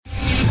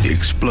The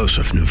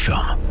explosive new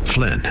film,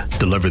 Flynn,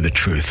 deliver the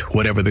truth,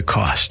 whatever the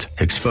cost,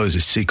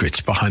 exposes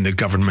secrets behind the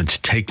government's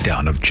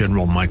takedown of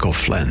General Michael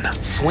Flynn.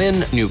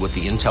 Flynn knew what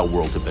the intel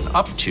world had been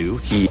up to.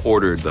 He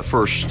ordered the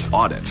first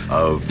audit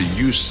of the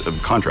use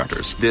of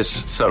contractors.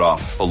 This set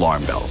off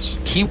alarm bells.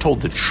 He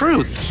told the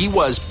truth. He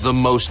was the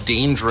most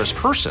dangerous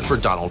person for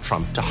Donald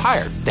Trump to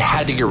hire. They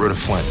had to get rid of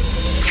Flynn.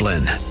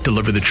 Flynn,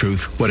 deliver the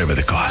truth, whatever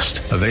the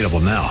cost. Available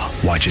now.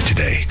 Watch it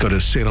today. Go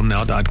to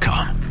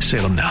salemnow.com.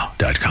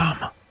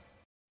 salemnow.com.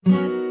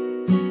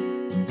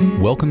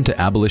 Welcome to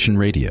Abolition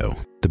Radio,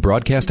 the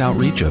broadcast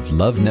outreach of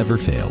Love Never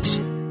Fails,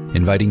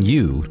 inviting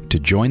you to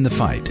join the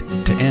fight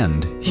to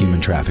end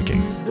human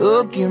trafficking.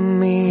 Oh, give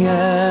me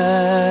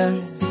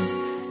eyes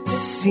to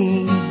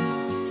see.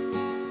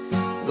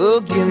 Oh,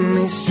 give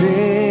me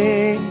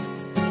strength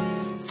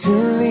to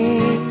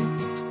lead.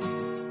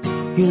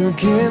 You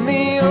give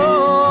me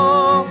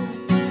all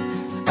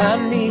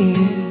I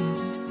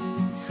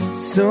need.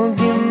 So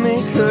give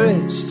me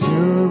courage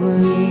to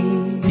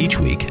believe. Each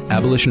week,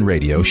 Abolition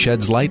Radio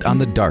sheds light on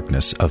the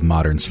darkness of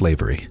modern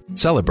slavery,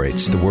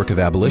 celebrates the work of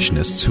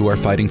abolitionists who are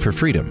fighting for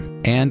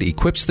freedom, and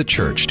equips the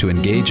church to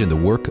engage in the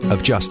work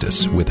of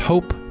justice with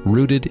hope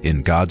rooted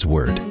in God's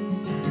Word.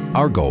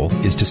 Our goal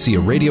is to see a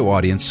radio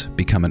audience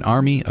become an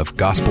army of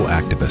gospel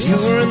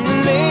activists. You're in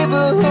the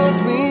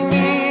neighborhoods we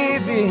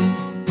live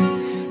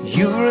in.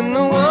 You're in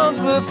the ones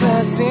we're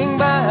passing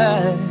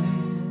by.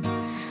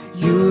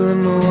 You're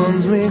in the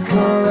ones we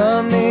call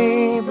our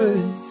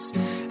neighbors.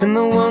 And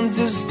the ones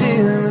who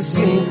still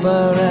escape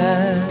our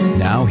eyes.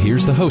 Now,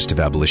 here's the host of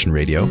Abolition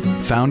Radio,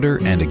 founder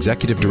and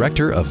executive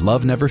director of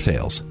Love Never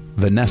Fails,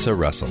 Vanessa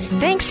Russell.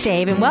 Thanks,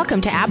 Dave, and welcome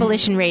to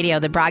Abolition Radio,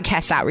 the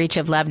broadcast outreach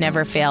of Love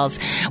Never Fails.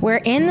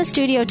 We're in the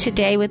studio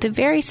today with a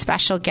very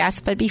special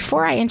guest, but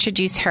before I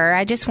introduce her,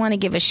 I just want to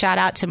give a shout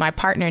out to my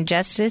partner in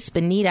justice,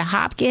 Benita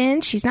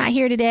Hopkins. She's not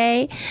here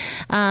today,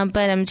 but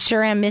I'm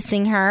sure I'm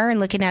missing her and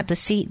looking at the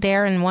seat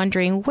there and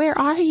wondering, where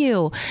are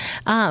you?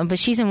 But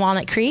she's in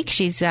Walnut Creek.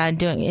 She's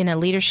doing in a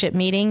leadership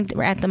meeting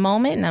at the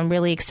moment, and I'm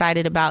really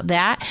excited about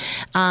that.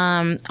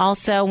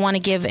 Also want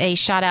to give a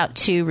shout out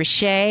to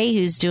Rashay,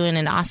 who's doing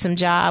an awesome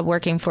job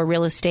working for a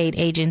real estate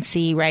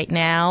agency right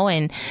now.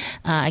 And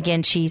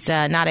again, she's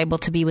not able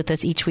to be with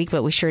us each week,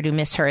 but we sure do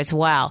miss her as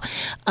well.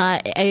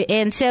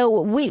 And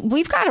so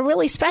we've got a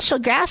really special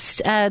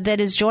guest that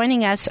is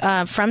joining us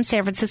from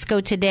San Francisco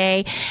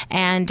today.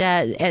 And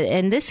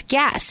this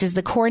guest is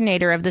the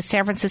coordinator of the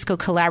San Francisco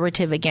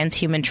Collaborative Against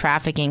Human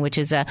Trafficking, which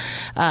is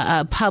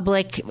a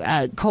public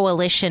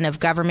coalition of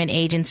government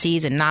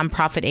agencies and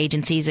nonprofit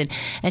agencies. And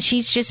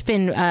she's just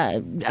been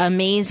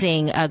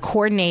amazing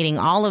coordinating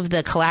all of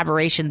the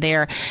collaboration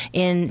there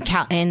in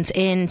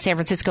San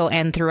Francisco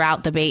and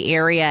throughout the Bay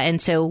Area.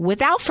 And so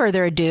without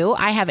further ado,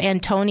 I have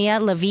Antonia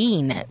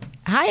Levine.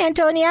 Hi,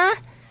 Antonia.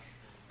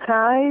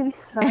 Hi,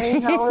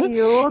 how are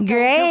you?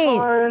 Great. Thank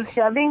you for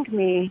having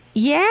me.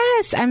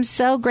 Yes, I'm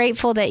so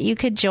grateful that you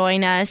could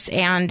join us,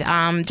 and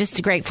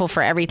just grateful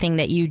for everything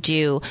that you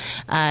do.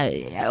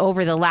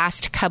 Over the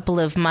last couple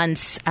of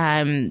months,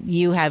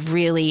 you have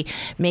really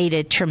made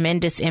a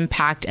tremendous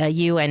impact,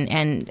 you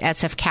and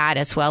SFCAT,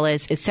 as well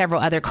as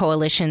several other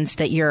coalitions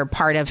that you're a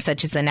part of,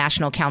 such as the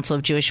National Council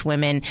of Jewish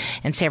Women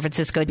in San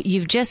Francisco.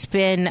 You've just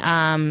been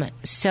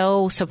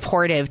so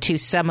supportive to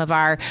some of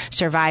our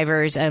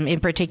survivors. In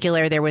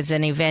particular, there was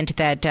an event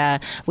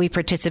that we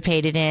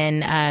participated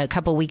in a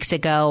couple weeks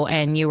ago,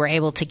 and you were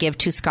able to give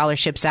 2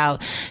 scholarships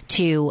out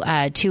to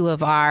 2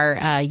 of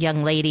our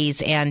young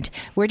ladies. And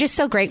we're just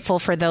so grateful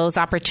for those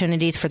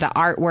opportunities, for the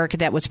artwork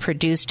that was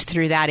produced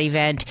through that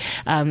event,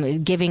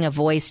 giving a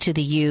voice to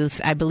the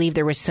youth. I believe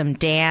there was some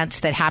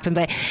dance that happened.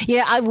 But,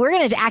 we're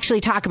going to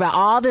actually talk about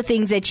all the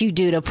things that you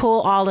do to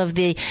pull all of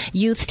the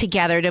youth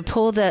together, to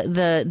pull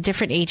the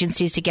different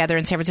agencies together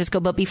in San Francisco.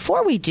 But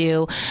before we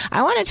do,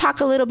 I want to talk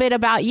a little bit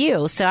about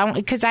you. So,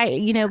 because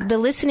the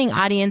listening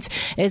audience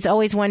is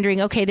always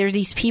wondering, okay, there's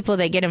these people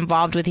that get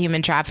involved with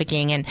human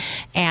trafficking,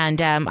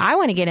 and I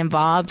want to get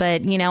involved,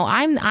 but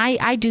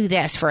I do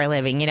this for a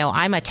living.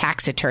 I'm a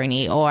tax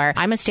attorney, or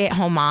I'm a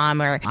stay-at-home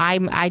mom, or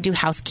I do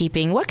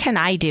housekeeping. What can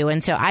I do?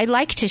 And so I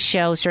like to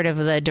show sort of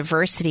the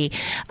diversity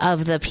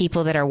of the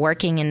people that are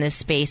working in this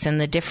space and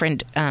the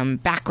different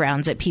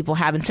backgrounds that people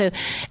have, and so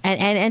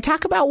and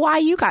talk about why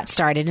you got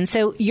started. And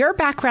so your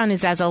background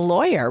is as a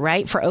lawyer,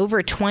 right, for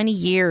over 20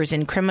 years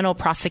in criminal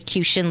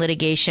prosecution,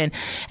 litigation,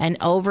 and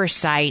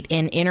oversight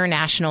in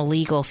international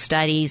legal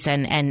studies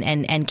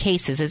and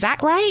cases. Is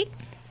that right?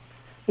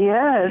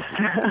 Yes.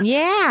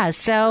 Yeah.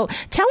 So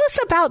tell us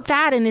about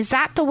that. And is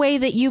that the way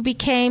that you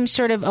became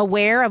sort of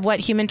aware of what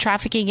human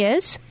trafficking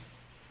is?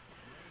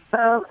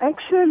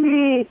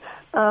 Actually,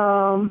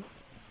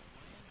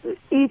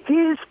 it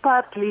is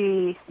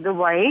partly the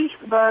way,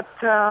 but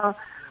I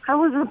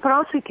was a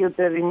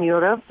prosecutor in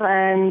Europe,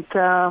 and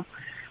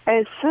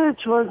as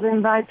such was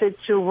invited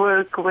to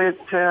work with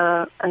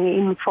an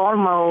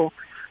informal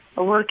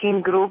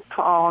working group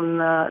on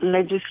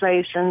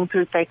legislation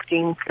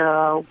protecting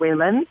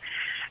women.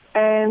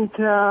 And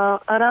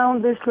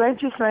around this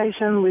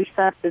legislation, we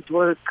started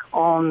work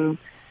on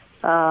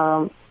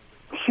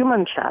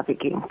human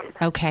trafficking.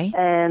 Okay.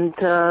 And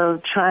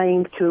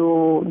trying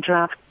to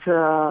draft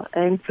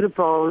and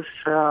propose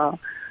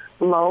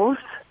laws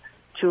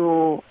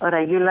to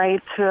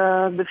regulate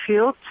the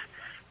field.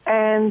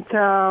 And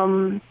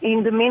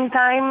in the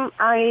meantime,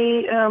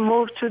 I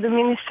moved to the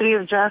Ministry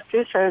of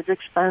Justice as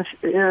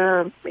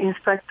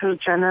Inspector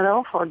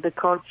General for the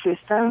court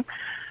system,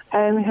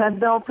 and had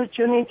the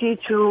opportunity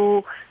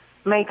to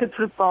make a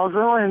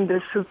proposal, and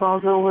this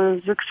proposal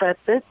was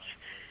accepted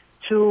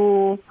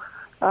to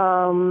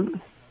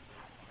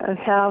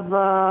have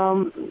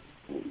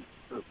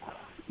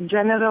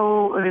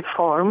general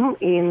reform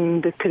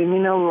in the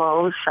criminal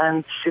laws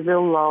and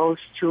civil laws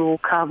to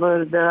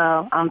cover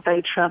the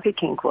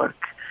anti-trafficking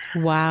work.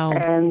 Wow.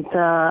 And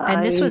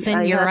this was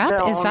in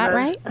Europe, is that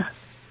right?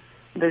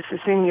 This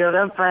is in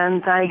Europe,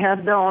 and I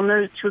had the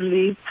honor to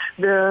lead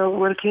the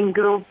working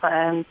group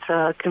and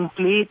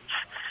complete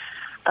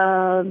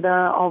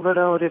the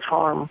overall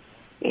reform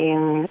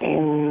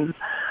in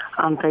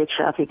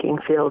anti-trafficking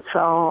field.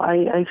 So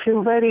I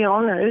feel very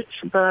honored,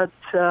 but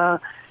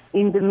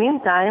in the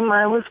meantime,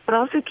 I was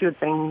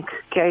prosecuting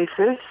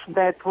cases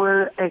that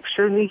were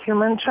actually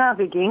human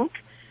trafficking,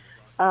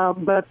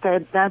 but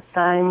at that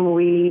time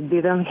we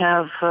didn't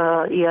have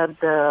yet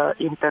the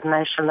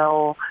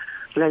international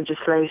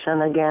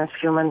legislation against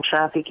human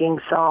trafficking.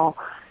 So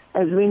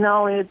as we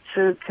know, it's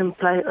a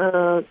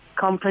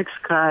complex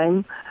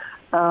crime,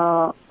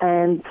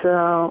 and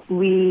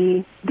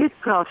we did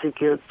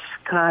prosecute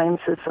crimes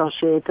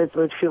associated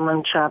with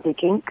human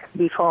trafficking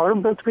before,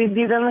 but we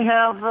didn't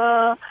have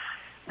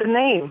the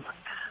name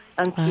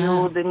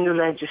until the new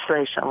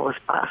legislation was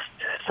passed.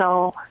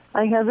 So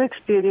I have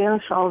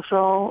experience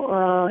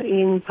also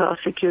in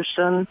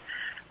prosecution,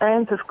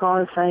 and of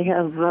course I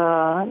have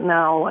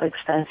now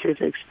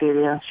extensive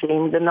experience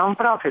in the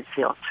nonprofit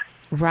field.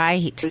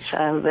 Right. Which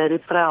I'm very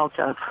proud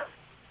of.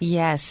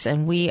 Yes,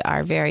 and we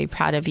are very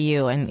proud of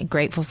you and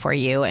grateful for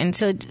you. And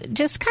so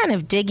just kind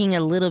of digging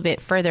a little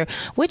bit further,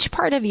 which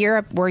part of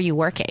Europe were you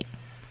working?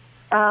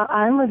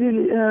 I'm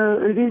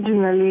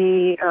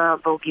originally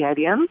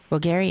Bulgarian.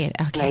 Bulgarian,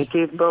 okay.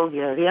 Native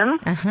Bulgarian.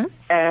 Uh-huh.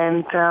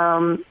 And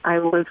I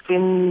worked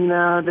in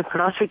the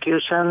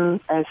prosecution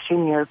as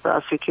senior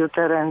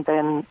prosecutor, and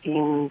then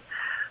in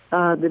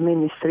the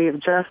Ministry of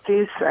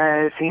Justice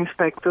as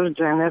Inspector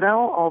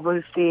General,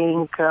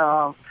 overseeing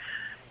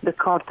the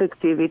court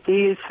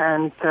activities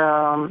and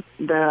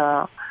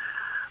the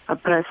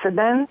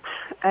precedent,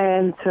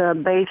 and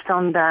based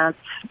on that,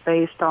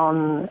 based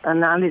on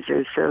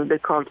analysis of the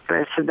court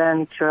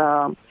precedent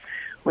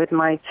with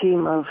my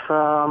team of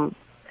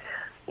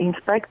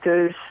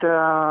inspectors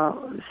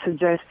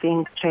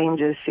suggesting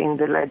changes in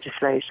the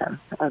legislation.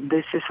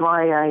 This is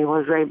why I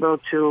was able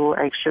to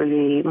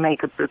actually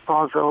make a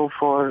proposal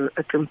for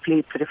a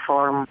complete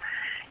reform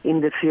in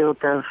the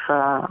field of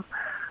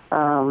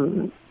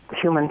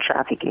human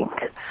trafficking.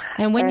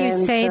 And when you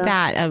say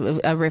that,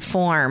 a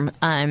reform,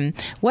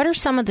 what are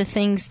some of the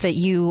things that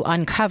you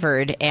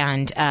uncovered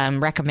and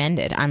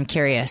recommended? I'm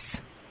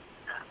curious.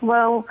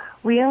 Well,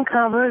 we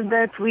uncovered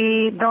that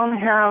we don't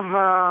have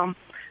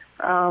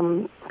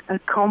a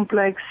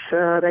complex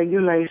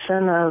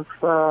regulation of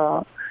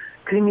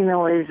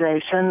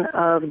criminalization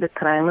of the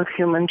crime of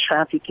human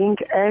trafficking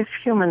as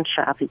human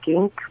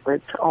trafficking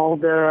with all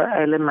the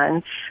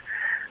elements.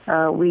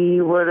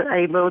 We were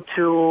able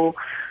to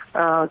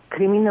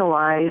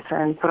criminalize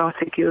and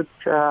prosecute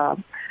the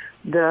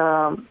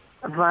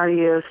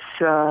various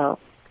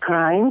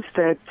crimes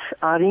that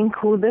are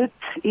included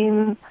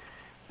in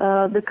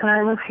the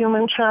crime of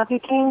human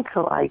trafficking,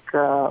 like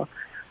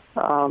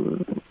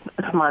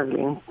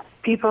smuggling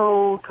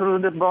people through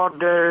the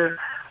border,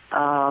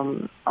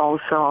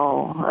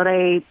 also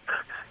rape,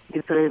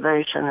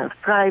 deprivation of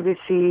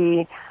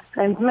privacy,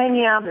 and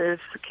many others,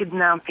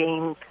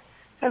 kidnapping,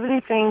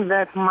 everything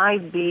that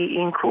might be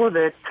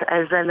included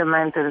as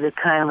element of the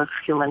crime of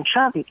human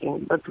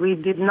trafficking. But we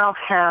did not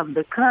have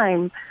the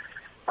crime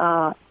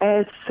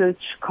as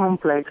such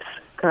complex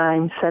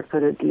crime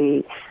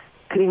separately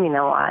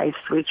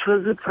criminalized, which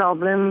was a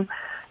problem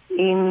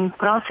in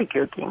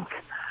prosecuting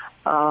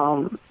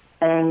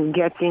and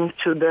getting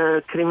to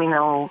the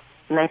criminal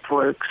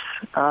networks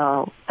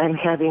and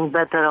having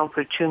better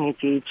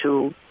opportunity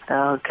to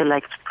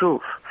collect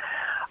proof.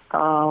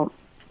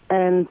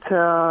 And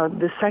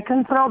the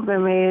second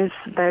problem is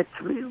that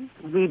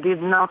we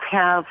did not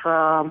have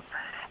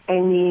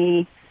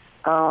any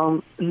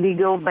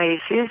legal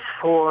basis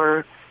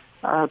for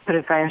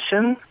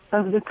prevention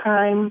of the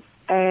crime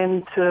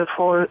and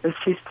for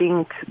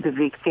assisting the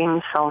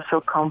victims, also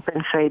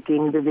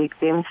compensating the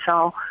victims.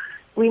 So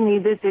we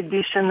needed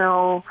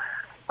additional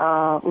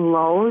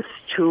laws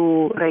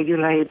to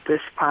regulate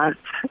this part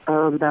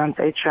of the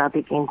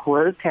anti-trafficking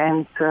work,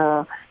 and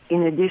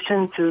in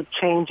addition to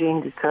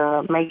changing,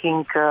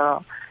 making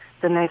the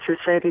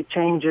necessary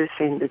changes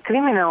in the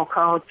criminal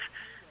code,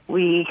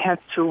 we had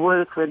to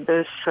work with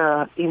this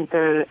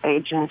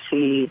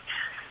interagency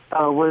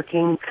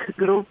working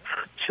group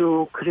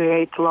to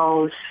create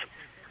laws,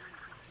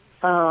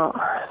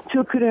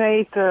 to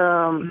create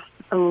a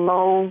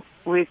law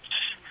which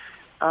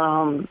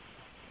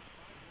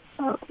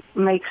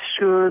make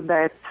sure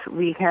that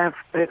we have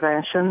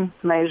prevention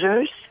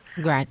measures.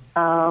 Right.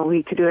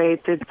 We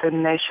created the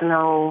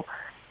National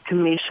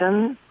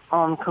Commission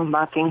on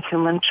Combating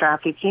Human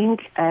Trafficking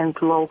and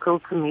local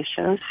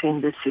commissions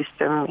in the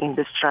system, in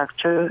the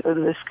structure of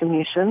this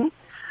commission,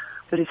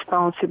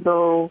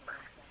 responsible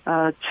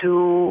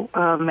to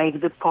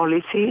make the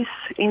policies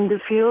in the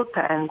field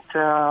and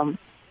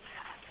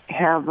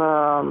have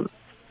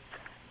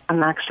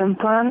an action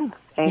plan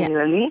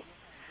annually.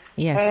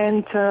 Yes.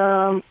 And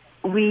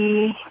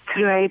we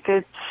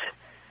created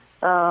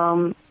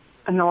an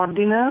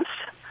ordinance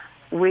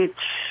which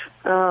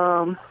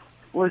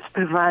was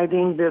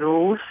providing the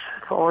rules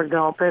for the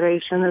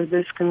operation of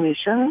this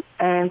commission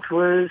and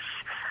was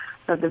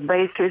the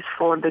basis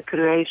for the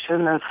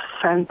creation of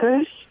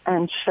centers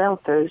and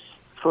shelters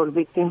for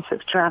victims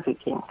of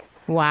trafficking.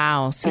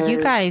 Wow. So you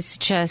guys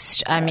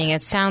just, I mean,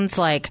 it sounds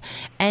like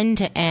end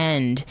to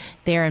end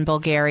there in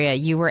Bulgaria,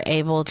 you were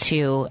able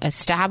to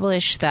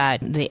establish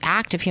that the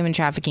act of human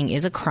trafficking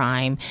is a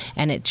crime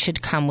and it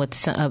should come with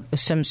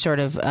some sort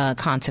of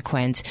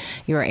consequence.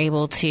 You were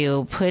able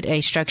to put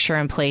a structure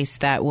in place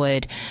that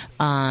would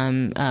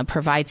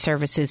provide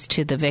services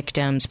to the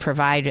victims,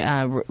 provide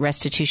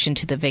restitution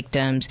to the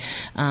victims,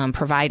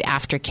 provide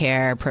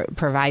aftercare,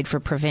 provide for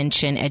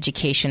prevention,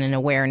 education, and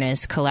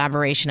awareness,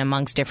 collaboration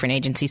amongst different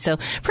agencies. So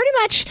pretty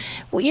much,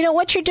 you know,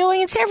 what you're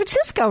doing in San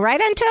Francisco,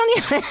 right,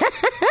 Antonia?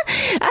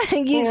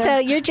 So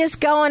you're just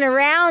going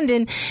around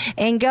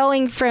and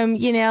going from,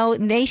 you know,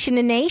 nation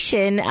to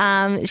nation,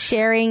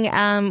 sharing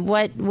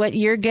what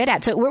you're good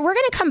at. So we're going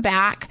to come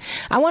back.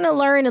 I want to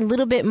learn a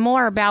little bit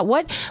more about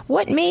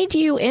what made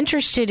you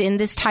interested in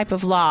this type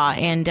of law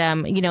and,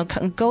 you know,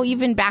 go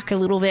even back a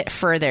little bit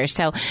further.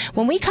 So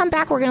when we come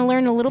back, we're going to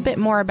learn a little bit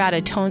more about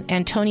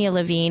Antonia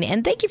Levine.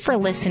 And thank you for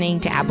listening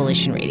to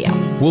Abolition Radio.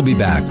 We'll be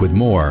back with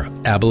more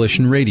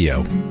Abolition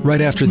Radio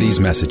right after these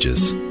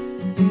messages.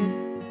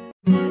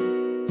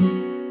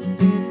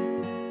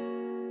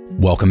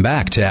 Welcome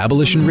back to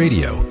Abolition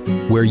Radio,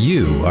 where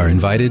you are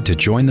invited to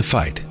join the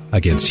fight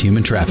against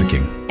human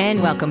trafficking.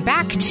 And welcome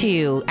back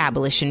to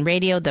Abolition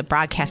Radio, the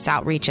broadcast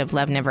outreach of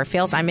Love Never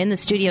Fails. I'm in the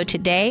studio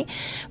today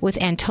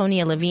with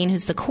Antonia Levine,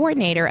 who's the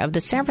coordinator of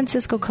the San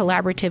Francisco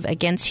Collaborative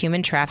Against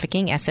Human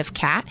Trafficking,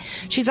 SFCAT.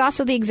 She's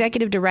also the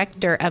executive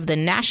director of the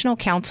National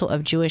Council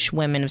of Jewish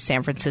Women of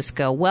San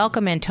Francisco.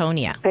 Welcome,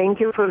 Antonia. Thank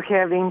you for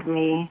having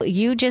me.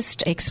 You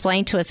just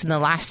explained to us in the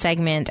last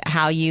segment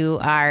how you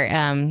are,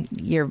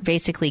 you're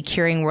basically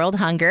curing world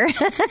hunger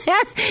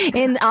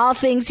in all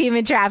things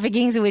human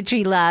trafficking, which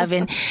we love.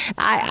 And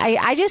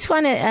I just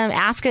want to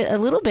ask a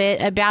little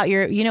bit about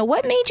your, you know,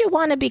 what made you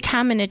want to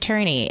become an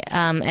attorney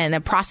and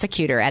a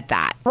prosecutor at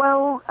that?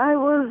 Well, I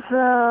was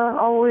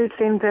always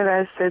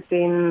interested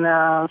in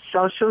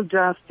social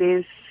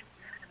justice.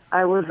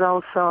 I was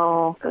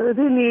also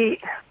really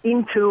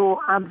into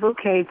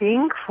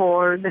advocating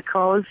for the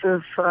cause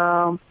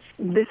of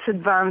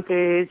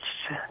disadvantaged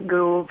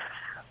groups,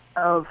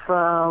 of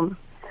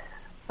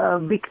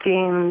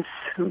victims,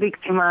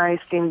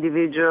 victimized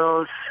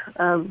individuals,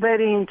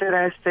 very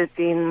interested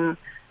in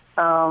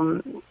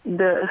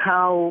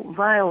how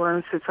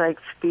violence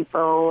affects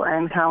people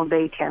and how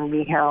they can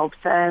be helped.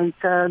 And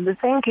the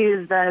thing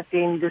is that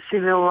in the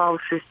civil law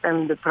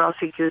system, the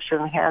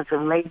prosecution has a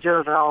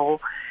major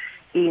role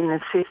in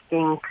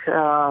assisting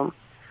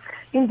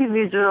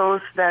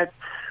individuals that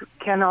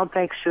cannot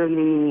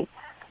actually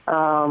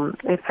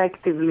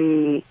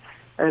effectively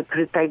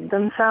protect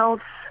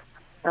themselves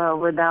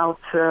without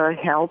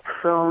help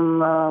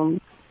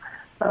from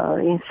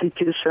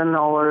institution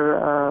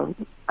or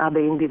other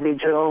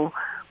individual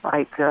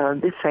like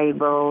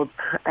disabled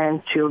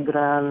and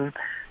children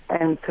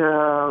and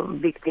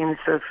victims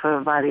of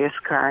various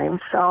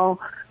crimes. So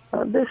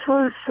this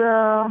was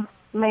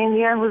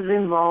mainly I was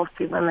involved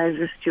even as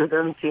a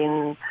student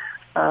in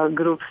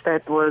groups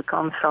that work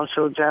on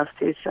social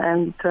justice,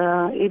 and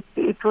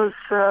it was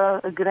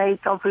a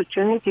great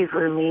opportunity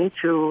for me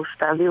to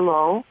study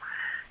law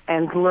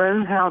and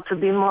learn how to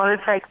be more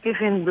effective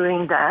in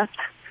doing that.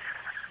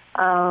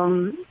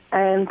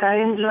 And I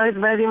enjoyed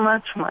very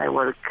much my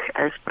work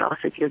as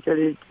prosecutor.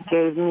 It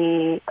gave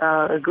me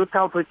a good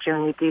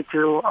opportunity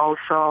to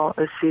also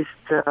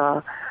assist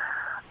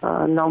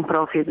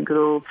non-profit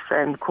groups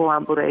and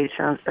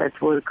collaborations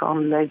that work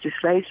on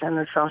legislation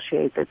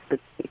associated with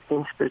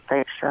victims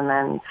protection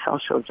and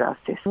social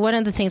justice. One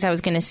of the things I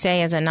was going to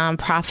say as a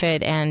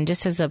nonprofit and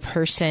just as a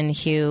person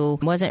who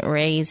wasn't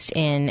raised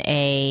in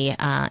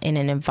an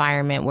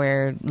environment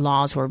where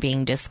laws were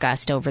being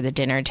discussed over the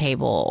dinner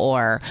table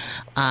or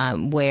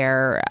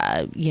where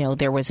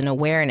there was an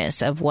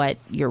awareness of what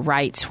your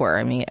rights were.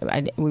 I mean,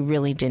 we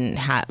really didn't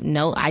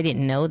I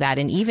didn't know that,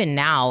 and even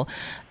now,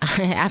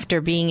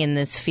 after being in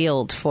this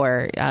field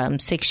for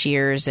 6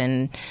 years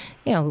and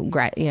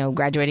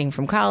graduating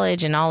from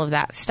college and all of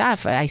that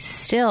stuff, I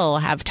still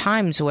have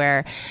times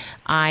where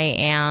I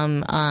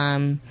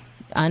am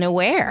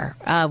unaware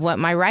of what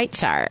my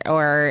rights are,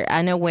 or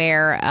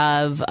unaware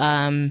of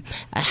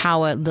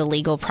how the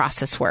legal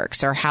process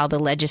works or how the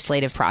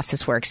legislative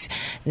process works.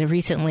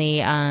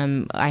 Recently,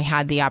 I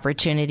had the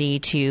opportunity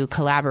to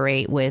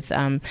collaborate with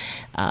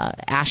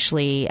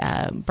Ashley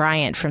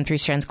Bryant from Three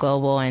Strands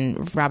Global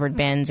and Robert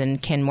Benz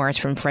and Ken Morris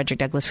from Frederick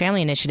Douglass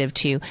Family Initiative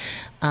to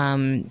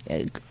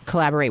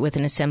collaborate with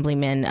an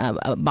assemblyman,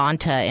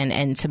 Bonta,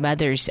 and some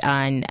others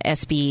on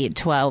SB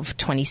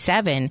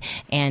 1227,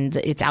 and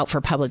it's out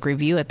for public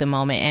review at the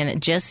moment. And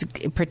just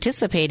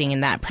participating in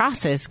that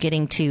process,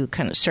 getting to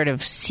kind of sort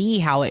of see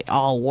how it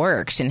all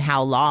works and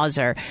how laws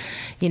are,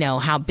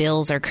 how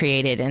bills are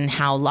created and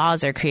how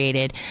laws are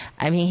created.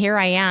 I mean, here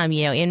I am,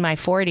 in my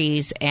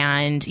 40s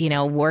and,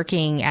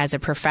 working as a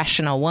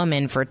professional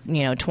woman for,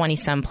 20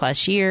 some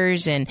plus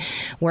years and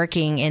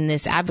working in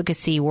this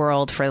advocacy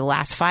world for the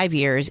last 5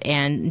 years,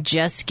 and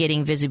just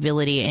getting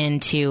visibility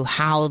into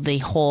how the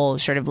whole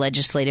sort of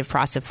legislative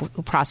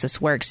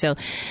process works. So,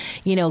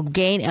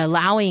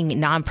 allowing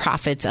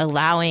nonprofits,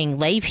 allowing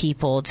lay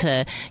people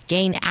to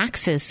gain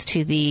access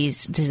to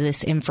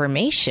this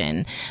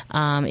information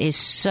is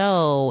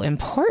so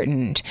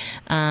important.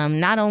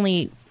 Not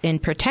only in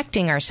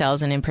protecting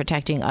ourselves and in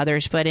protecting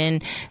others, but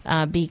in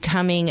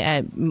becoming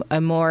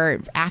a more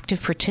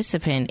active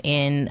participant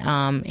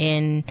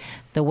in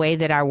the way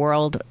that our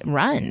world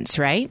runs,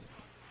 right?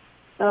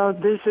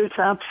 This is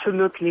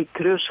absolutely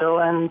crucial,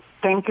 and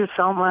thank you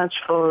so much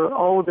for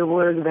all the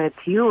work that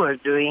you are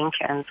doing,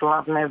 and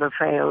Love Never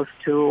Fails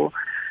to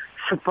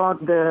support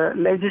the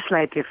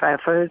legislative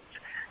efforts,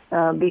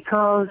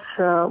 because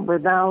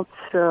without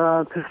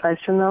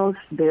professionals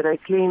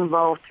directly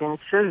involved in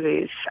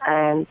service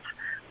and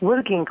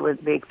working with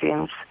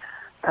victims,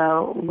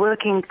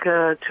 working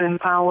to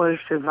empower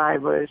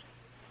survivors,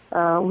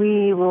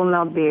 we will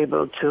not be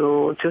able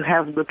to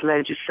have good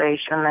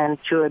legislation and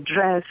to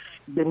address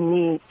the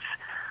needs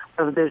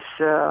of these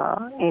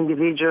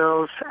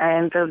individuals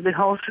and of the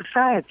whole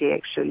society,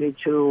 actually,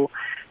 to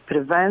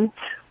prevent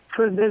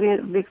further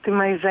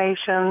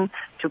victimization,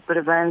 to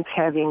prevent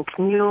having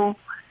new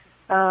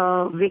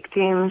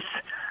victims.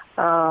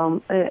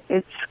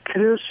 It's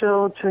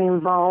crucial to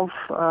involve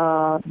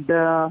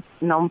the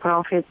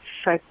nonprofit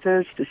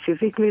sector,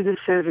 specifically the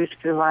service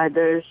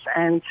providers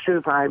and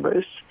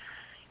survivors,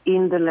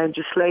 in the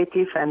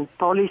legislative and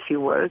policy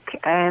work.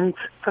 And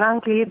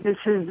frankly, this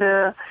is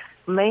the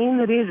main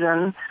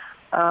reason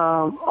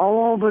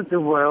all over the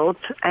world,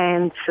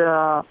 and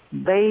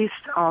based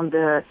on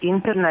the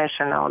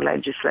international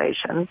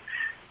legislation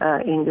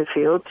in the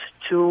field,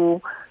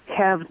 to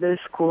have these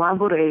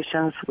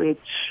collaborations which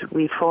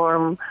we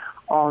form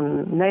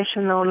on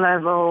national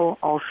level,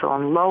 also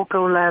on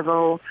local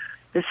level.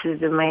 This is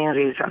the main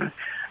reason.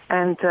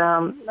 And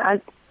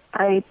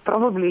I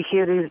probably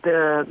here is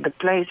the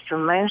place to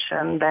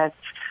mention that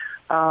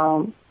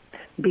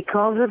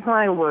because of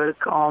my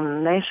work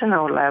on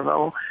national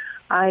level,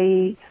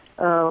 I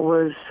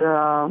was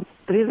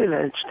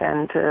privileged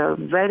and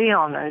very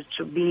honored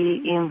to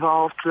be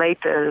involved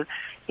later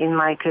in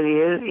my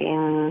career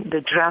in the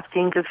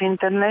drafting of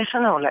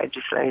international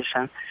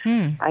legislation.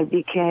 I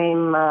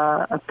became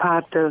a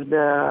part of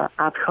the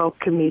ad hoc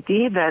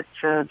committee that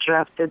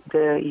drafted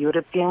the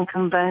European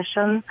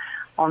Convention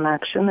on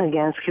Action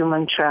Against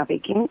Human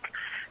Trafficking,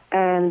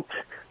 and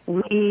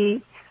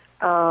we,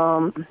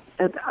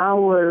 at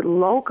our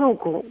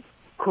local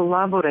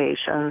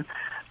collaboration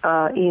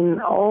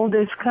in all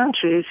these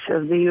countries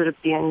of the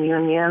European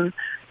Union,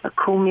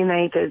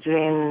 culminated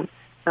in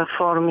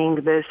forming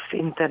this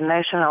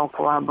international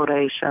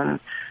collaboration,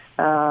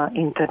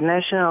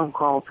 international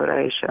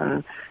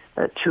cooperation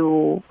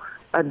to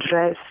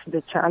address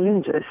the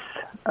challenges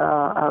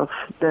of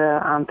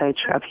the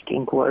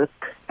anti-trafficking work.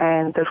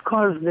 And of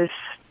course,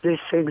 this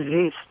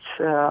exists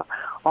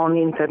on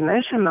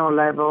international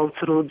level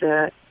through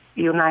the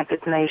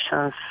United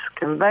Nations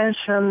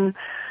Convention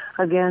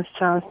against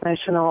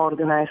Transnational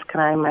Organized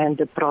Crime and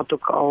the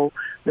protocol,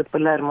 the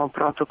Palermo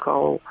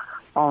Protocol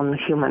on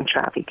Human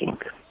Trafficking.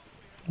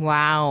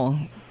 Wow.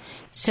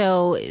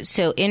 So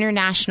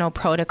international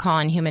protocol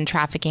on human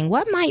trafficking,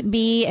 what might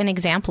be an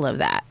example of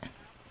that?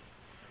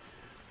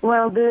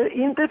 Well, the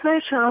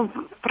International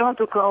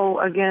Protocol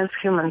Against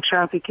Human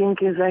Trafficking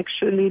is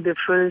actually the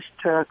first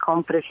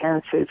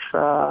comprehensive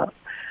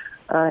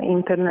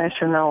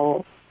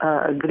international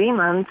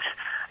agreement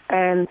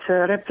and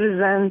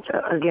represent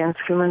against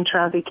human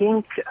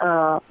trafficking,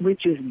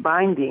 which is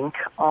binding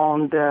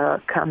on the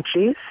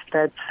countries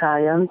that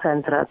signed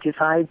and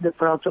ratified the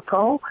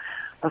protocol.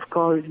 Of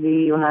course, the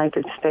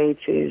United States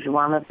is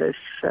one of these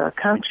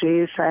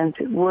countries, and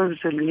it was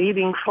a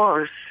leading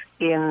force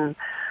in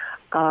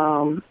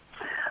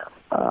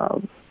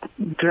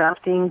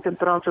drafting the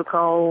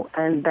protocol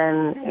and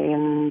then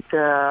in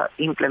the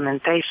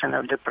implementation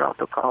of the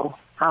protocol.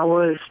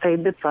 Our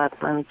State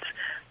Department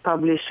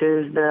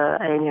publishes the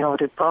annual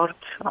report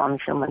on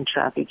human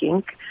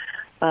trafficking,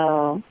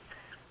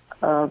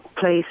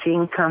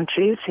 placing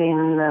countries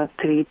in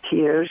 3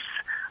 tiers,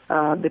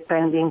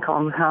 depending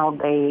on how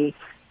they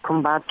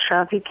combat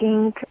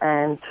trafficking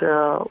and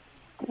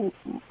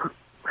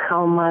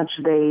how much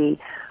they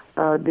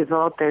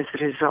devote as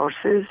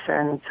resources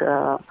and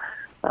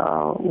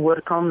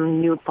work on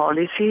new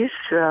policies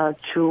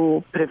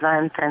to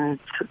prevent and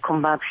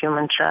combat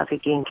human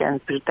trafficking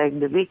and protect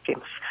the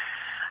victims.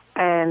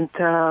 And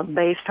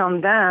based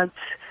on that,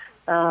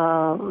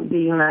 the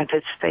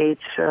United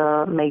States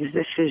makes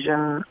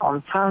decision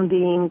on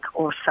funding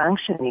or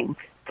sanctioning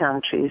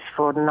countries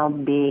for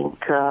not being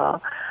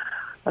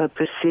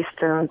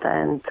persistent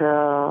and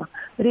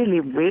really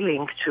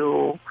willing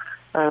to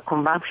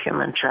combat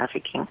human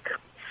trafficking.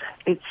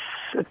 It's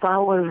a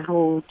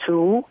powerful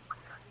tool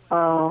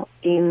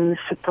in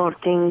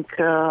supporting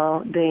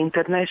the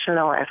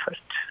international effort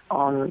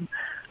on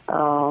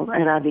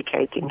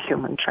eradicating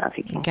human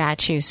trafficking.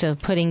 Got you. So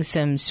putting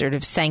some sort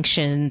of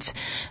sanctions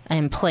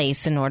in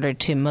place in order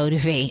to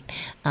motivate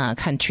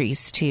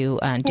countries to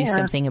do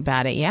something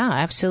about it. Yeah,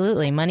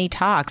 absolutely. Money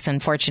talks,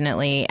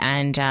 unfortunately.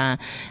 And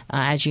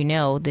as you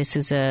know, this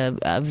is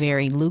a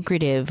very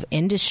lucrative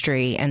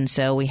industry. And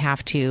so we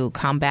have to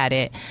combat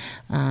it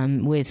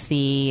with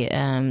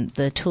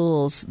the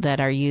tools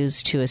that are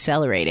used to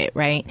accelerate it,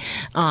 right?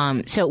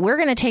 So we're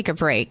going to take a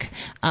break.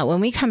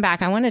 When we come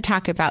back, I want to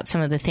talk about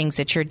some of the things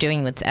that you're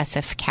doing with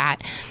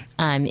SF-CAT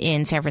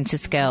in San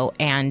Francisco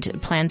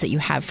and plans that you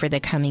have for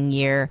the coming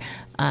year.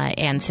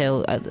 And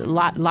so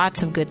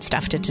lots of good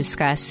stuff to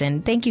discuss.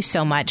 And thank you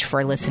so much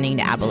for listening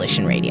to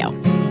Abolition Radio.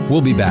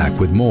 We'll be back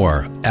with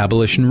more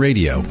Abolition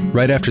Radio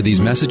right after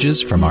these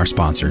messages from our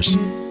sponsors.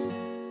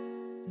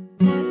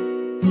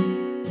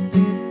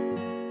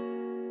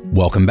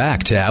 Welcome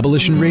back to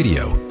Abolition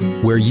Radio,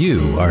 where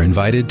you are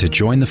invited to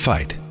join the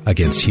fight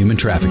against human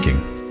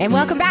trafficking. And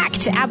welcome back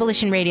to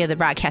Abolition Radio, the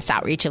broadcast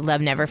outreach of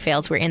Love Never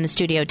Fails. We're in the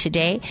studio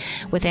today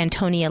with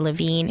Antonia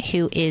Levine,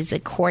 who is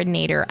a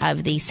coordinator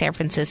of the San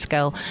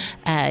Francisco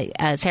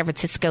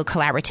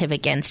Collaborative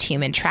Against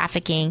Human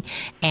Trafficking,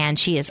 and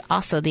she is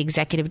also the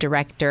executive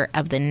director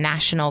of the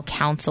National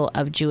Council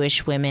of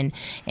Jewish Women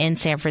in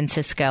San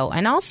Francisco,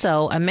 and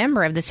also a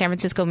member of the San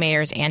Francisco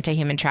Mayor's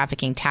Anti-Human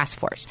Trafficking Task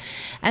Force.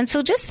 And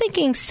so just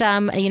thinking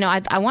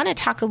I want to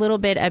talk a little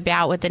bit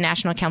about what the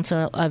National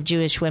Council of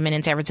Jewish Women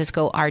in San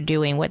Francisco are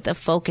doing, what the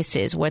focus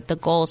is, what the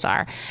goals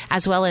are,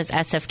 as well as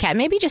SF-CAT.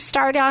 Maybe just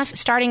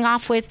starting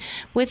off with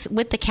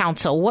the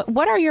council.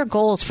 What are your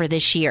goals for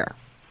this year?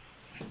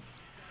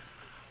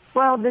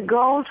 Well, the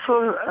goal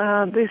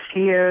for this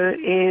year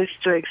is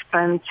to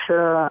expand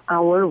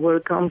our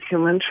work on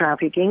human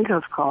trafficking,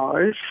 of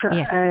course,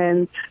 yes.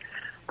 And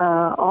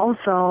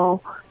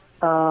also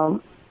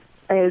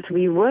as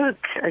we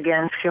work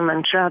against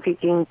human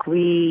trafficking,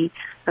 we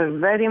are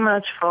very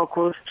much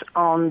focused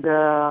on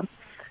the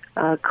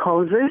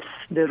causes,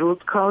 the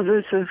root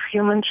causes of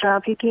human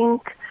trafficking,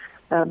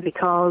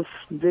 because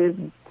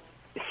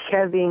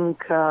having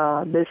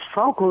this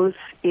focus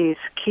is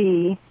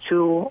key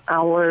to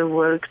our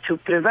work to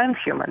prevent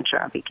human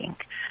trafficking.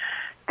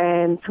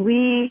 And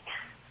we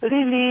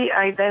really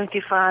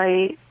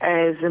identify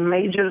as a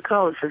major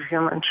cause of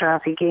human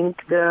trafficking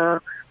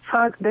the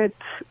fact that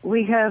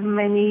we have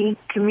many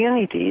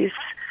communities,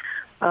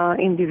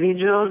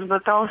 individuals,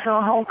 but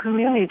also whole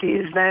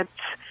communities that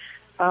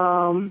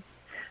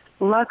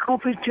lack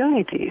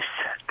opportunities.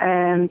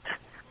 And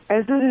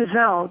as a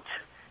result,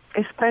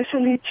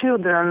 especially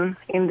children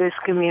in these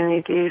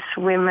communities,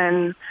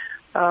 women,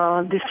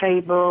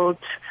 disabled,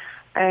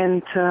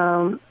 and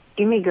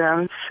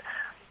immigrants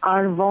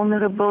are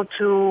vulnerable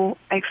to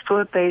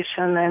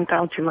exploitation and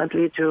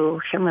ultimately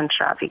to human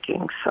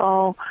trafficking.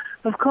 So,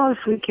 of course,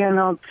 we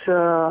cannot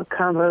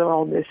cover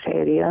all this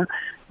area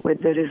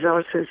with the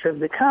resources of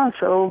the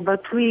council,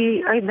 but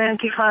we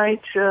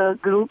identified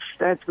groups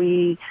that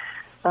we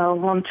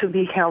want to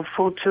be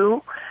helpful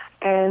to.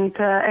 And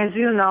as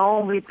you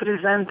know, we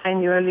present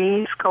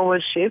annually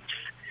scholarships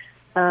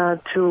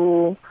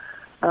to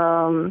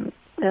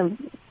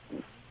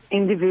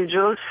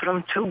individuals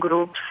from two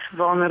groups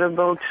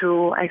vulnerable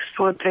to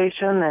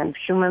exploitation and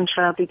human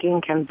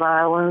trafficking and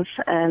violence.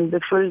 And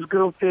the first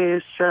group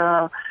is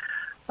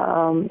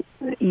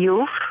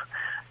youth.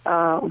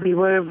 We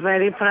were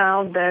very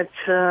proud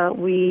that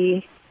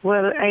we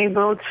were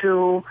able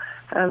to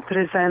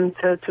present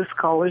two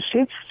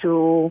scholarships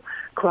to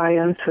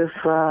clients of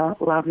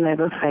Love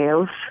Never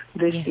Fails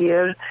this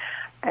year.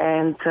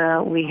 And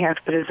we have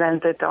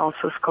presented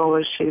also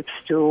scholarships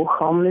to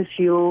homeless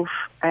youth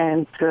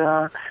and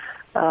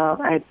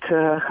at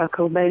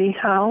Huckleberry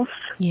House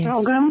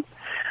program.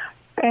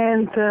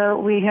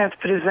 And we have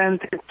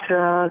presented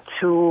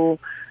to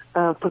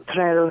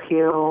Potrero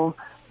Hill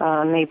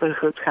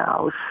neighborhood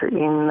house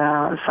in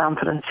San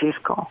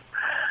Francisco.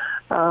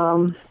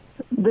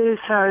 These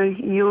are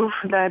youth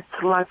that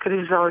lack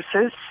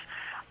resources,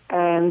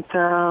 and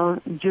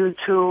due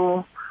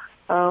to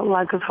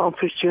lack of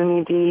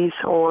opportunities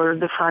or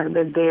the fact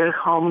that they're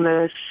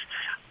homeless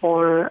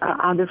or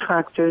other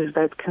factors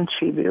that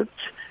contribute,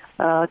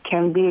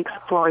 can be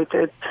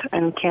exploited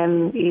and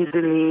can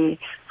easily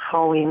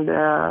fall in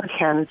the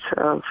hands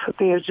of,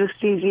 they are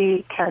just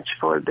easy catch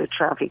for the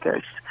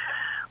traffickers.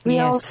 We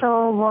Yes.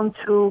 also want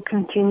to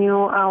continue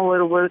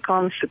our work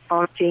on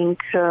supporting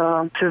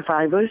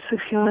survivors of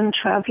human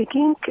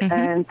trafficking,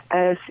 and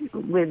as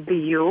with the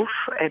youth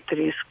at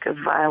risk of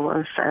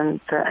violence and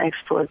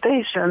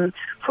exploitation,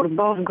 for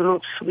both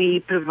groups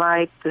we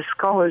provide the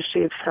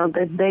scholarships so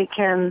that they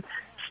can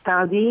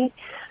study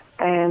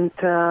and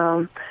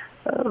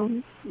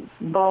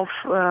both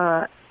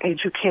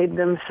educate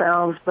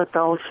themselves, but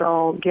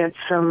also get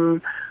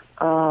some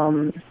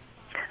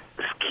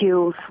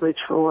skills which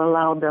will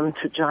allow them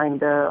to join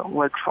the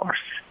workforce.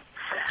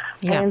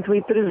 Yeah. And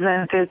we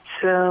presented,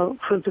 for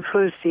the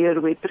first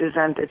year, we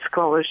presented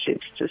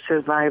scholarships to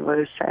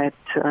survivors at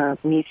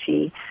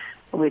MISI,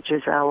 which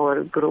is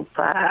our group.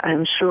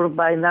 I'm sure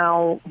by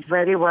now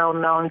very well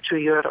known to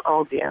your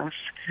audience,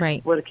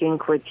 Right. working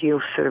with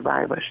youth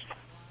survivors.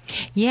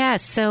 Yeah,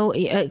 so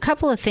a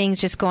couple of things,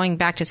 just going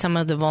back to some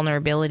of the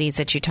vulnerabilities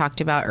that you talked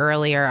about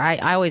earlier.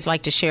 I always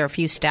like to share a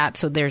few stats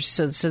so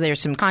there's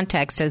some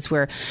context as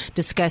we're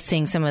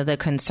discussing some of the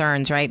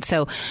concerns, right?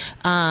 So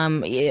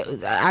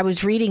I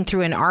was reading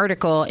through an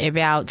article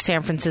about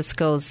San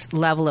Francisco's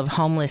level of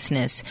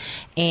homelessness,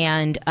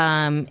 and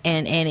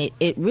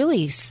it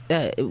really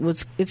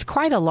it's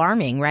quite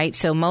alarming, right?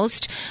 So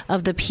most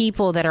of the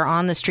people that are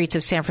on the streets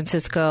of San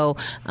Francisco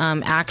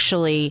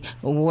actually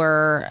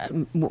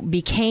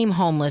became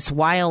homeless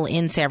while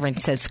in San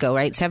Francisco,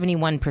 right?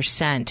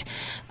 71%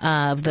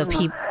 of the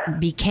people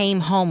became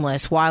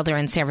homeless while they're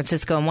in San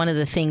Francisco. And one of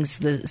the things,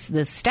 the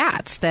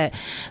stats that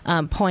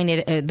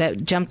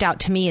that jumped out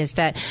to me is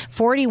that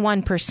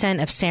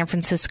 41% of San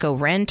Francisco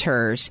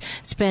renters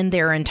spend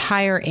their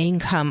entire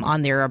income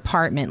on their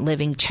apartment,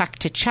 living check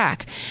to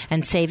check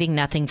and saving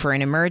nothing for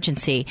an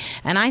emergency.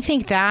 And I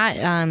think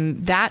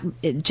that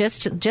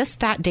just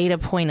that data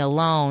point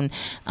alone,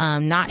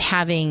 not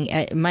having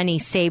money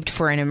saved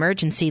for an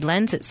emergency,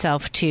 lends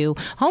itself to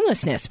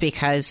homelessness,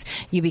 because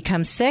you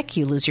become sick,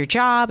 you lose your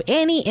job,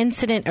 any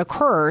incident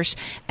occurs,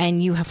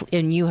 and you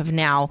have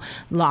now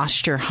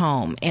lost your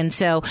home. And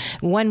so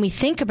when we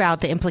think about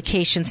the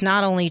implications,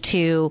 not only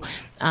to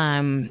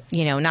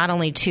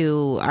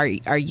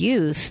our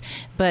youth,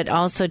 but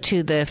also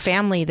to the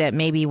family that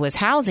maybe was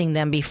housing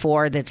them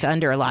before, that's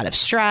under a lot of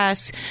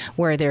stress,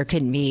 where there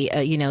can be,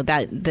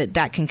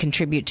 that can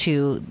contribute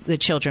to the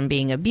children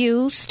being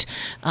abused,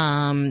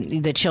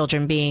 the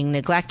children being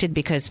neglected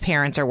because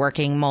parents are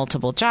working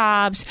multiple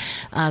jobs,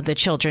 the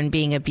children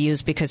being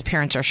abused because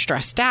parents are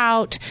stressed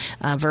out,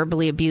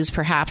 verbally abused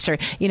perhaps, or,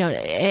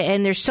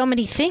 and there's so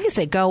many things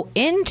that go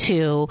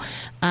into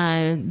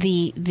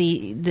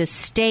the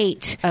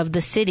state of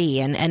the city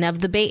and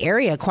of the Bay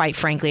Area, quite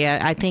frankly.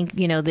 I think,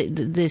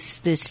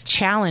 this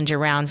challenge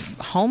around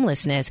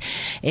homelessness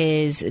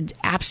is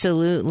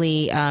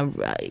absolutely,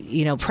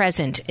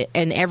 present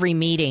in every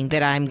meeting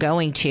that I'm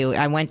going to.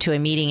 I went to a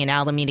meeting in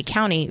Alameda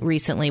County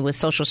recently with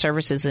social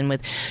services and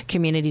with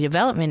Community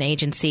Development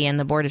Agency and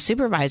the Board of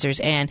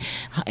Supervisors, and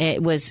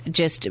it was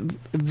just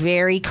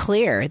very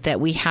clear that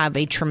we have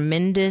a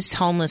tremendous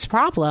homeless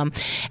problem.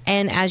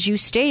 And as you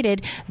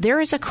stated,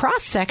 there is a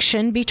cross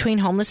section between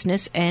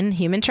homelessness and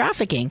human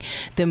trafficking.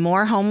 The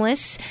more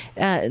homeless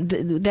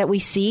that we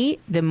see,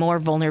 the more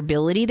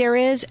vulnerability there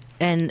is,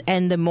 and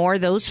the more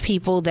those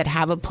people that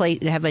have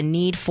a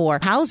need for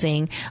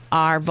housing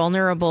are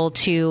vulnerable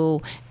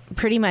to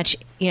pretty much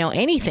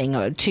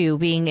anything, to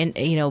being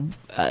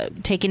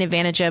taken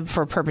advantage of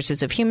for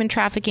purposes of human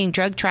trafficking,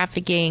 drug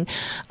trafficking,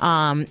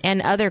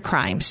 and other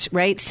crimes,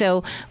 right?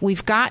 So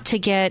we've got to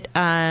get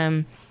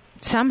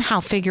somehow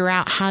figure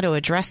out how to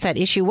address that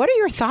issue. What are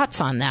your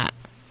thoughts on that?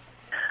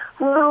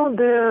 Well,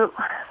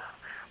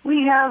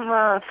 we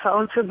have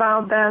thoughts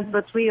about that,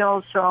 but we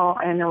also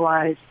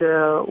analyze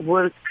the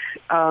work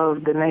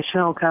of the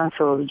National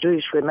Council of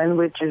Jewish Women,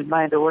 which is,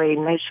 by the way,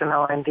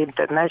 national and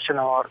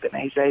international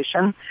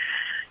organization,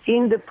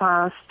 in the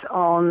past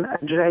on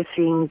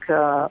addressing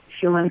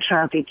human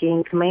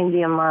trafficking,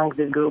 mainly among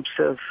the groups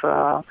of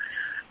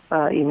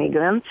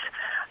immigrants.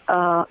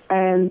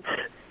 And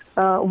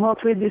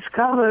what we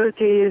discovered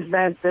is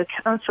that the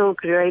council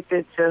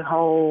created a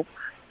whole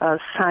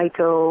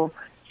circle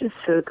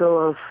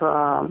of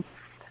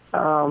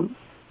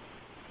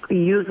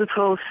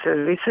useful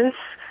services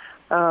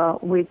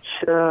which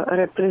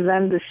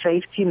represent the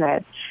safety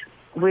nets,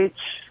 which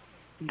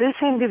these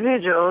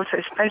individuals,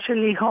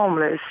 especially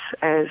homeless,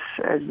 as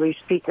we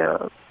speak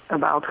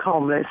about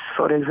homeless,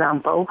 for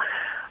example,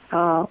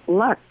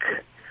 lack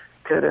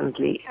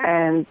currently.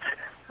 And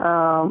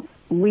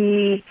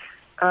we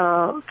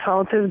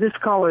thought of the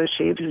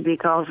scholarships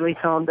because we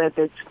thought that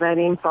it's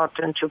very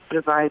important to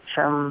provide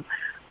some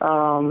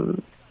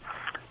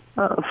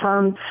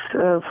funds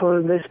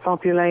for this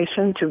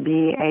population to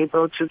be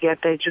able to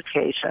get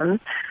education.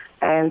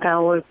 And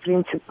our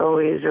principle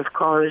is, of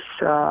course,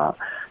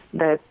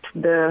 that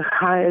the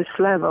highest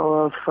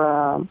level of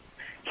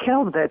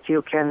help that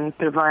you can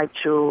provide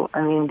to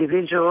an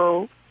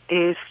individual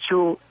is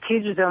to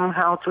teach them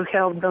how to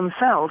help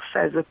themselves,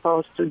 as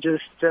opposed to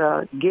just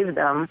give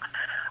them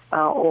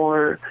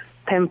or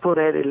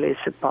temporarily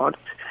support.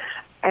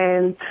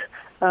 And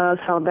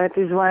So that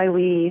is why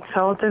we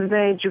thought of the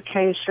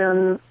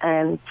education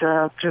and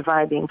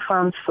providing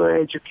funds for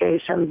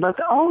education. But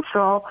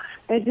also,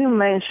 as you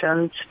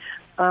mentioned,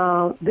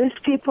 these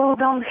people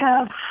don't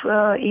have,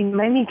 in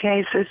many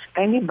cases,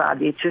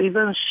 anybody to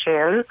even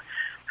share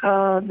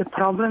the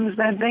problems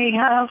that they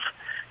have,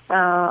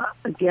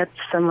 get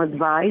some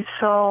advice.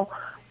 So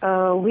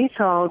we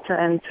thought,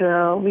 and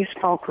we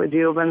spoke with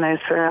you,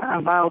 Vanessa,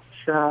 about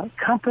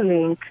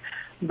coupling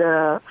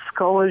the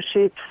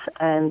scholarships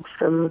and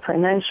some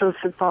financial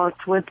support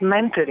with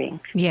mentoring.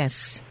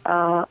 Yes.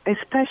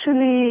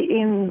 Especially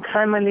in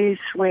families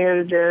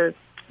where there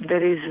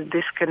is a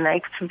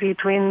disconnect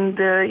between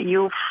the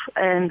youth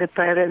and the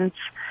parents,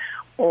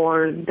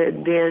 or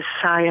there's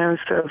signs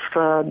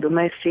of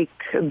domestic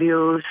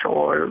abuse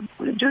or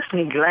just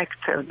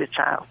neglect of the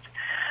child.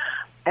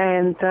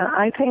 And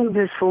I think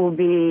this will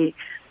be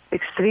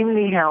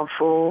extremely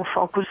helpful,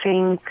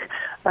 focusing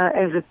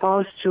as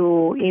opposed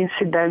to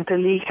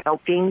incidentally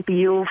helping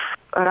youth,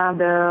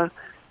 rather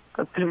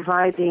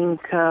providing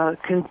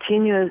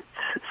continuous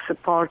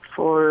support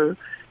for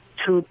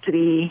 2,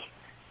 3,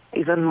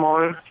 even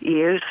more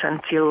years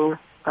until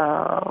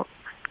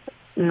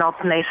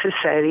not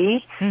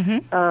necessary,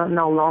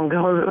 no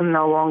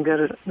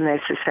longer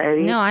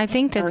necessary. No, I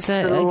think that's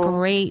a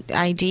great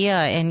idea.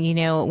 And, you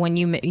know, when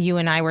you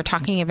and I were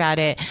talking about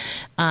it,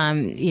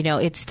 you know,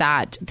 that's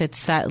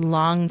that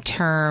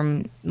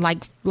long-term,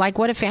 like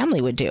what a family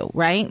would do,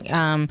 right?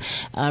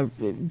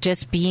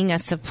 Just being a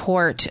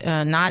support,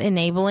 not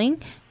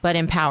enabling, but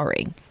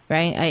empowering.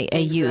 Right, a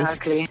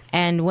youth,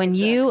 and when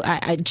you,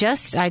 I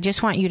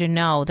just want you to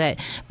know that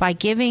by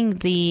giving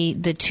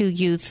the 2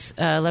 youth,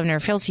 Love Never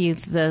Fails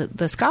youth,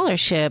 the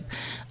scholarship,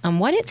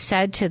 what it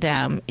said to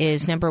them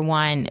is, number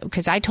one,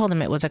 because I told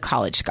them it was a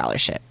college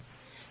scholarship,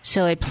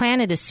 so it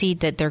planted a seed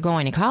that they're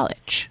going to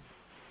college,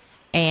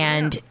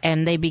 and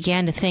they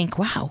began to think,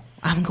 wow,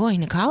 I'm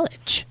going to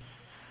college,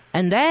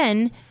 and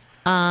then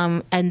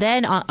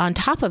on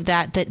top of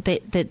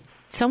that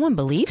someone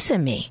believes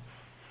in me.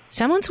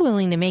 Someone's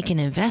willing to make an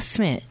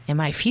investment in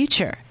my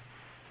future.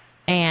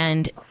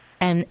 And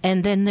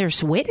then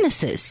there's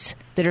witnesses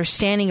that are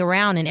standing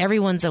around, and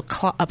everyone's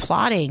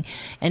applauding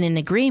and in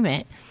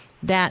agreement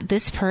that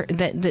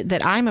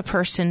that I'm a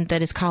person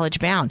that is college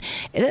bound.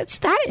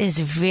 That is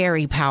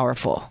very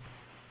powerful.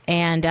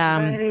 And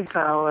very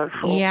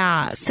powerful.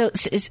 Yeah.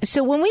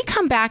 So when we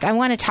come back, I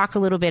want to talk a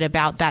little bit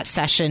about that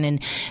session, and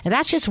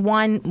that's just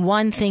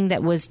one thing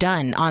that was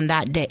done on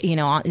that day, you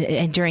know,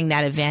 during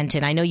that event.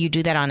 And I know you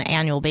do that on an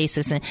annual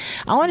basis, and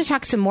I want to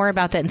talk some more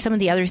about that and some of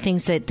the other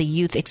things that the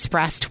youth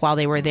expressed while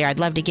they were there. I'd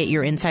love to get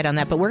your insight on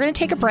that. But we're going to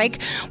take a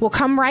break. We'll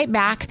come right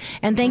back,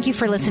 and thank you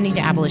for listening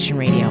to Abolition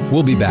Radio.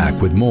 We'll be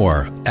back with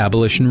more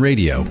Abolition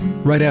Radio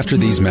right after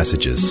these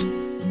messages.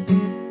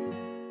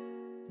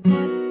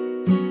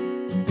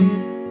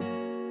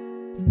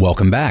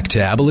 Welcome back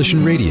to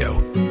Abolition Radio,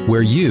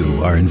 where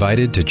you are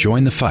invited to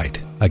join the fight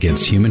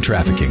against human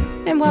trafficking.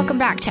 And welcome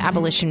back to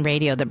Abolition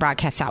Radio, the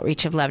broadcast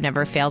outreach of Love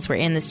Never Fails. We're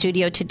in the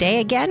studio today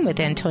again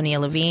with Antonia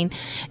Levine,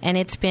 and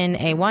it's been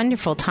a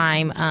wonderful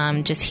time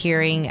just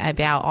hearing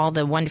about all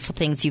the wonderful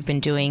things you've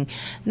been doing,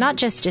 not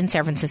just in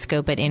San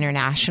Francisco, but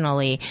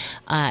internationally,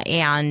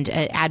 and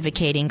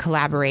advocating,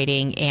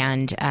 collaborating,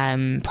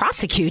 and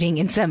prosecuting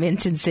in some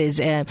instances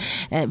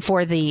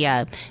for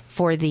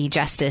the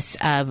justice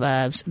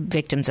of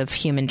victims of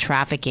human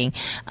trafficking.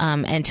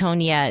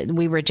 Antonia,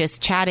 we were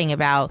just chatting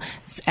about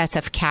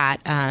SFCAT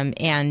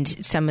and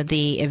some of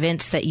the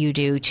events that you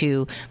do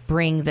to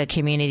bring the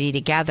community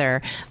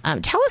together.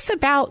 Tell us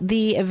about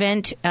the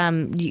event,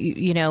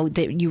 you know,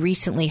 that you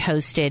recently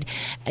hosted.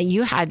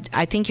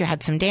 I think you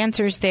had some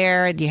dancers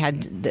there.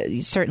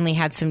 You certainly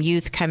had some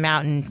youth come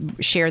out and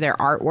share their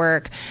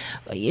artwork.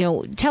 You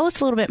know, tell us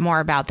a little bit more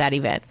about that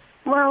event.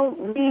 Well,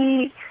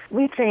 we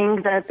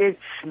think that it's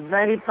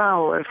very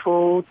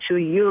powerful to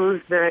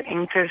use the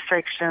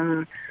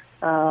intersection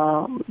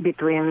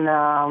between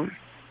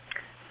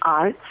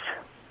arts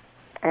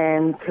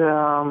and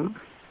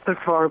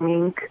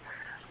performing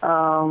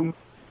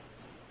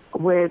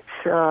with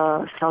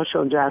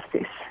social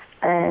justice.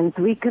 And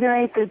we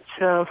created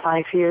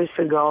 5 years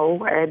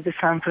ago at the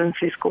San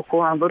Francisco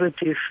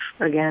Collaborative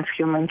Against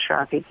Human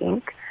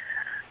Trafficking.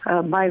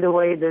 By the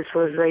way, this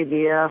was the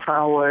idea of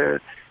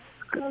our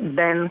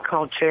then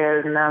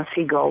co-chair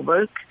Nancy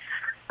Goldberg.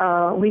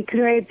 We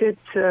created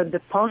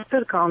the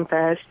poster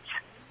contest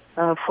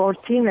for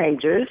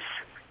teenagers,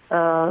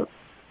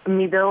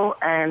 middle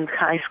and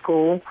high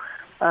school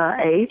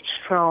age,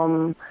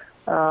 from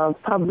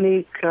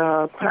public,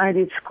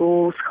 private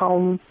schools,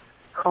 home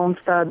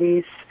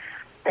studies,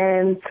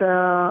 and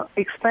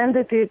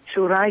expanded it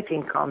to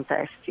writing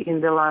contest in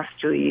the last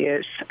 2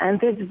 years.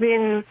 And it's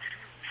been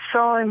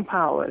so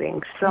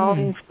empowering, so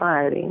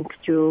inspiring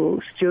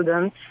to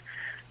students.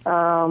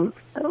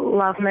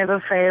 Love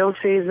Never Fails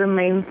is a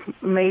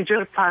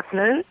major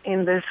partner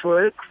in this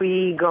work.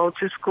 We go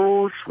to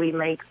schools, we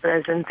make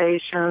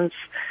presentations,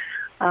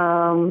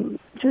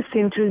 just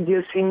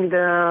introducing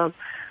the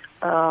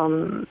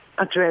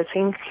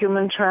addressing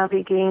human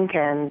trafficking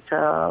and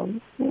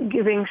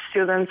giving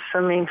students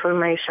some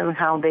information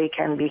how they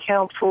can be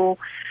helpful,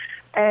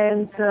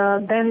 and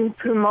then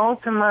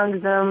promote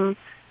among them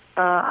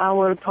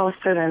our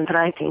poster and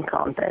writing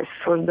contest.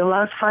 For the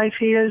last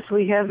 5 years,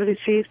 we have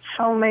received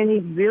so many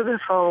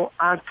beautiful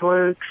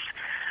artworks,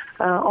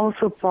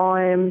 also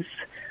poems,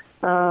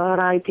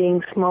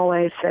 writing small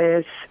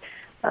essays,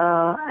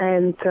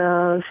 and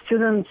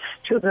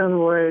children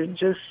were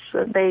just,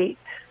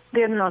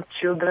 they're not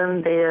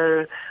children,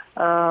 they're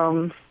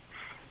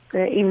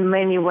in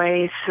many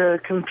ways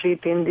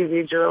complete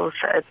individuals,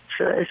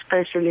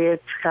 especially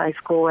at high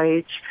school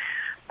age.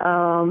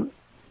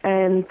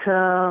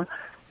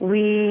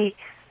 We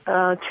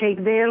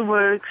take their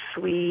works,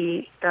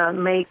 we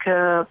make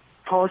a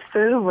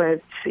poster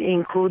with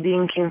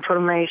including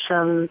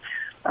information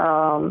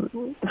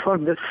for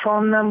the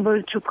phone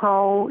number to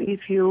call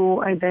if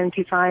you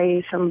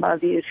identify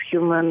somebody as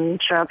human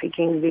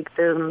trafficking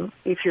victim,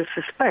 if you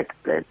suspect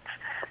that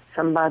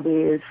somebody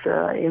is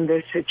in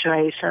this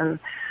situation.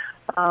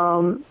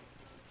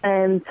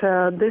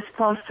 This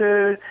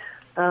poster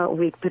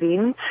we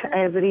print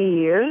every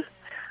year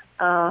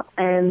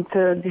and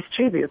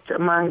distribute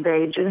among the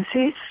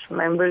agencies,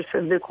 members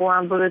of the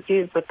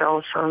cooperative, but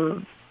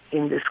also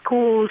in the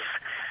schools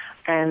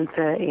and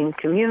in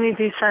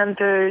community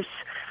centers.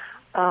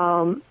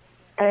 Our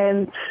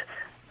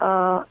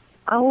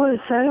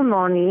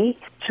ceremony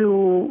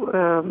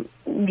to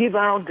give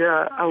out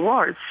the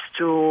awards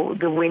to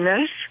the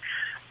winners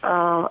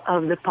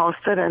of the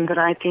poster and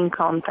writing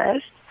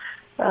contest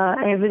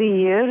every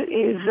year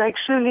is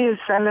actually a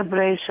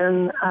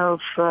celebration of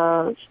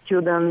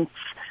students'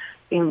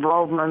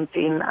 involvement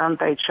in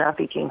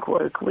anti-trafficking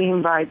work. We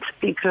invite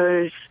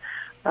speakers,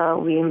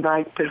 we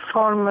invite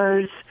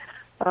performers,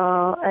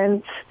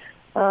 and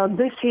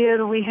this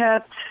year we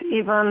had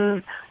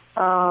even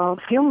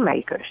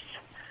filmmakers.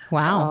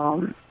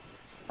 Wow.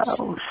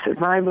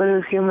 Survivor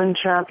of human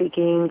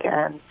trafficking,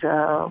 and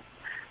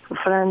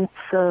friends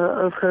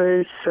of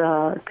hers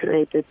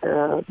created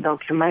a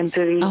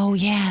documentary. Oh,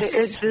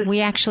 yes.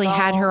 We actually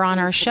had her on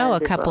our show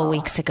a couple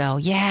weeks ago.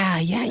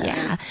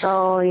 Yeah.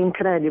 So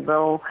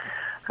incredible.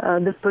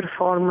 The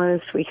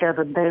performers, we have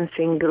a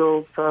dancing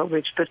group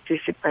which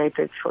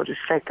participated for the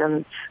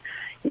second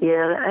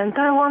year. And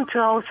I want to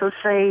also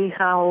say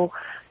how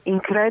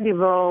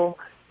incredible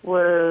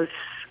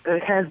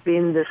has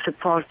been the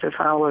support of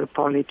our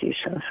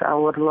politicians,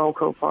 our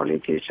local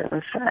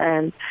politicians,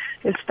 and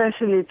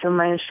especially to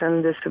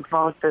mention the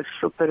support of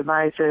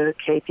Supervisor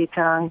Katie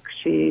Tang.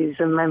 She's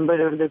a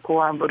member of the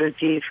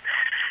cooperative,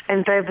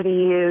 and every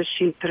year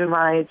she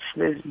provides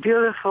these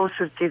beautiful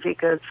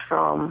certificates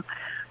from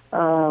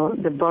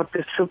the Board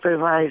of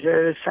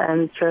Supervisors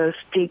and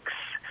speaks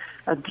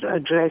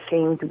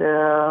addressing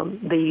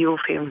the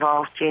youth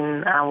involved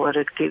in our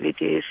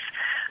activities.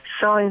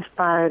 So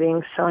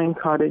inspiring, so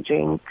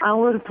encouraging.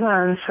 Our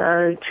plans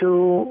are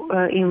to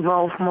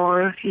involve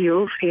more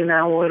youth in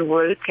our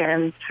work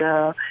and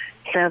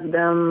have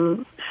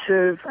them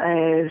serve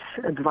as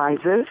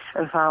advisors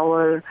of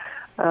our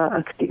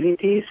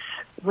activities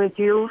with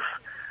youth,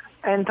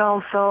 and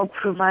also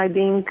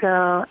providing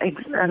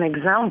an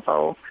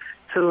example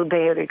through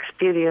their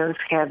experience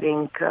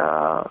having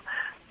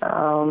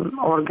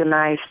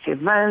organized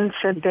events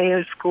at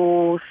their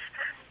schools.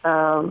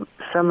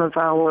 Some of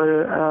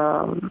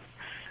our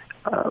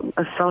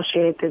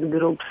associated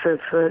groups of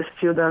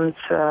students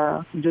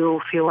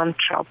do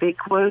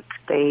philanthropic work.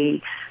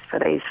 They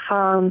raise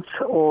funds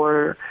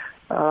or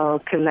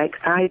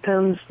collect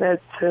items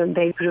that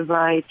they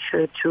provide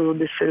to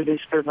the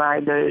service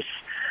providers.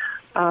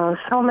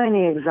 So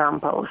many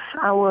examples.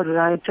 Our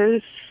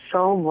writers,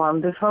 so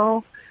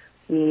wonderful.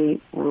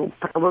 We will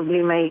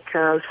probably make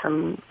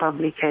some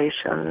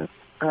publication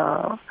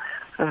of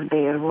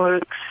their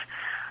works.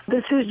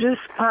 This is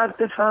just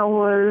part of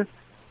our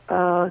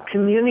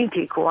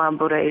community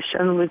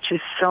collaboration, which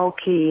is so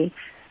key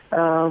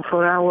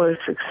for our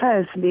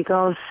success,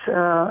 because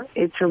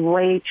it's a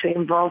way to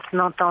involve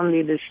not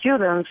only the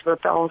students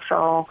but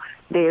also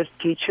their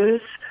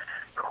teachers,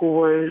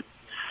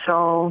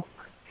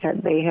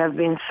 they have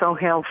been so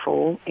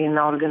helpful in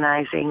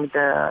organizing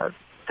the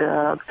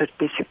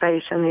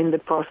participation in the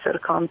poster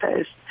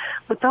contest,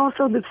 but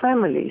also the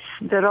families.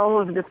 The role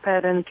of the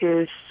parent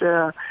is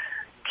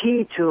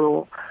key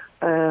to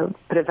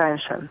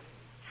prevention,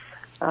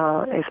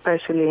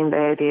 especially in the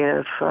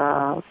area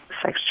of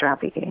sex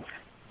trafficking.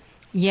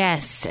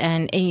 Yes,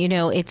 and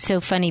it's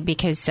so funny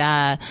because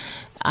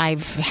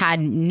I've had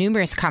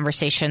numerous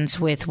conversations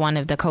with one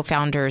of the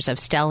co-founders of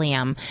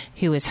Stellium,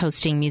 who is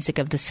hosting Music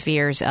of the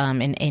Spheres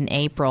in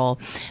April,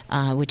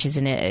 which is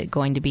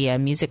going to be a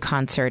music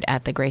concert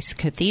at the Grace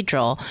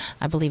Cathedral.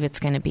 I believe it's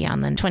going to be on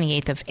the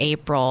 28th of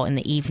April in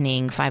the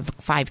evening,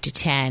 5 to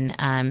 10.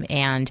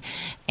 And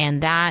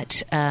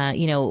that,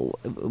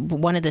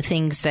 one of the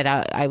things that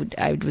I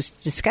was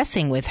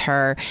discussing with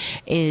her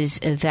is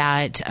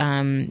that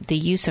the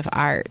use of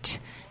art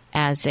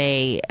as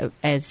a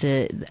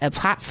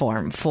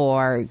platform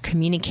for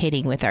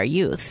communicating with our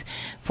youth,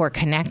 for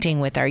connecting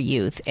with our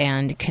youth,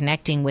 and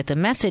connecting with a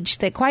message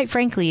that, quite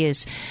frankly,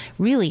 is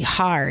really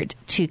hard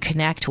to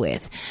connect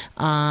with.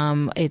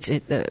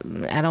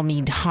 I don't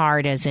mean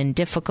hard as in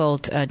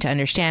difficult to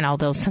understand,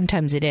 although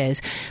sometimes it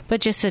is,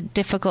 but just a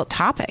difficult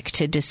topic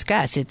to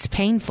discuss. It's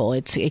painful.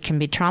 It can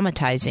be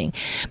traumatizing.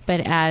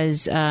 But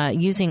as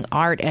using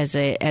art as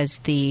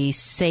the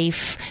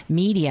safe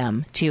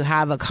medium to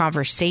have a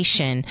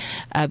conversation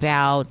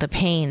about the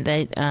pain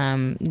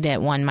that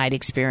one might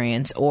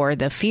experience, or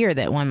the fear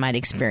that one might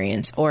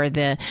experience, or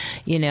the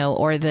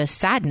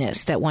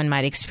sadness that one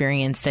might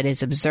experience that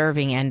is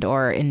observing and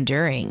or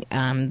enduring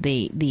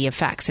the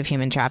effects of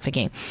human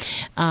trafficking.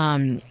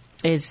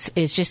 Is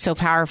just so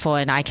powerful.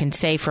 And I can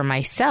say for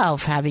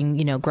myself, having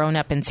grown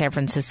up in San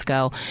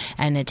Francisco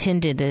and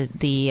attended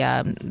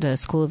the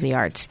School of the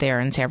Arts there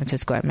in San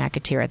Francisco at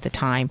McAteer at the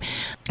time,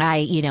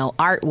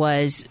 art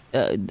was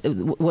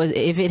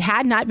if it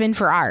had not been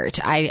for art,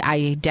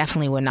 I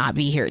definitely would not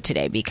be here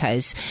today,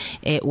 because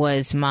it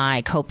was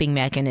my coping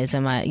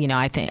mechanism.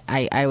 I think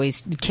I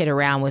always kid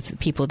around with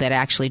people that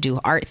actually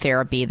do art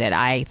therapy that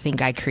I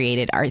think I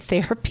created art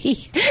therapy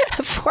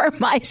for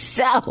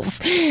myself.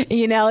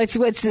 It's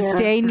what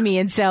sustained me.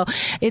 And so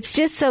it's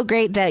just so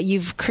great that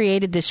you've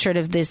created this sort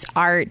of this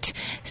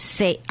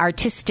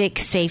artistic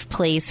safe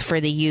place for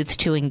the youth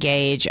to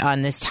engage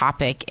on this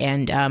topic.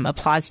 And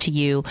applause to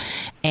you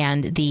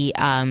and the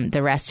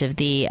rest of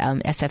the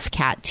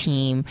SF-CAT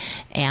team,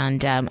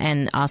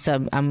 and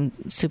also I'm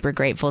super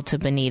grateful to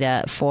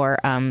Benita for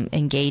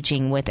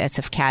engaging with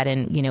SF-CAT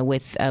and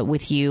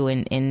with you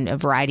in a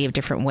variety of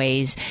different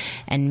ways,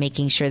 and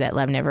making sure that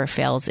Love Never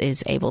Fails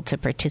is able to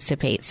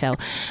participate. So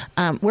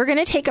we're going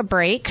to take a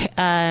break,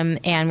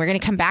 and we're going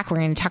to come back. We're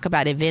going to talk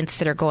about events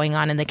that are going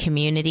on in the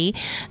community,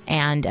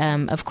 and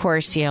of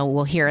course,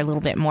 we'll hear a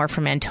little bit more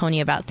from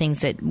Antonia about things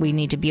that we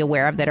need to be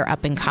aware of that are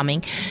up and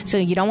coming. So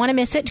you don't want to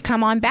miss it.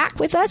 Come on back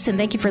with us, and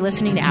thank you for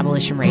listening to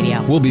Abolition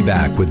Radio. We'll be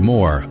back with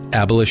more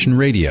Abolition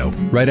Radio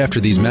right after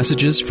these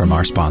messages from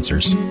our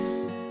sponsors.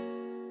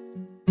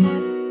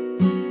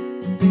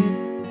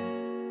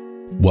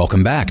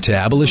 Welcome back to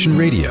Abolition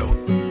Radio,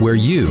 where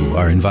you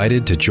are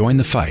invited to join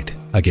the fight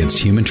against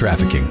human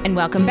trafficking. And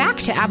welcome back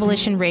to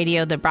Abolition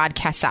Radio, the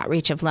broadcast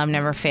outreach of Love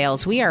Never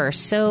Fails. We are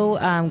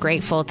so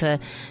grateful to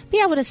be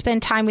able to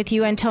spend time with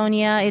you,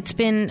 Antonia. It's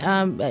been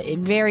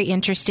very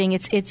interesting.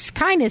 It's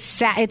kind of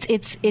sad.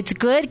 It's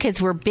good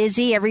because we're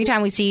busy. Every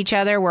time we see each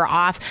other, we're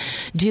off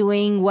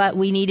doing what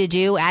we need to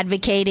do,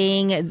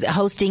 advocating,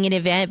 hosting an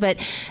event. But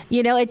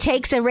it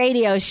takes a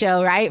radio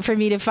show, right, for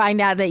me to find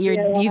out that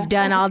you've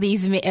done all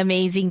these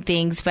amazing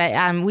things.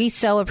 But we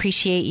so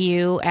appreciate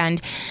you,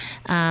 and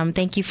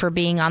thank you for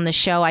being on the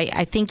show.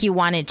 I think you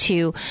wanted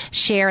to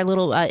share a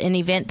little an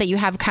event that you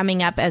have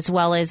coming up, as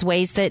well as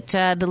ways that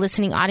the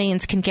listening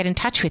audience can get in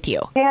touch with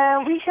you.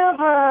 Yeah, we have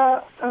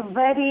a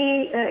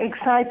very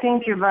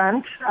exciting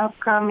event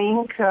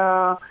upcoming.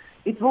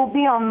 It will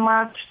be on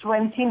March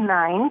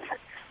 29th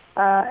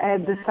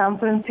at the San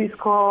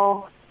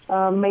Francisco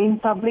Main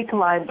Public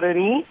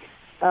Library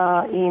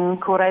in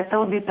Coretta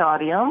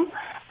Auditorium.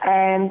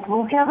 And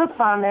we'll have a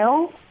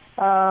panel,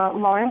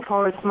 law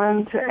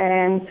enforcement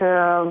and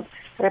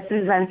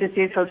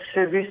representatives of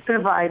service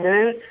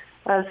providers,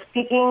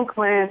 speaking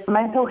with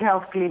mental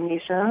health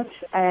clinicians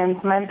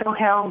and mental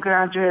health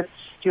graduate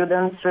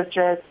students such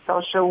as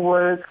social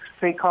work,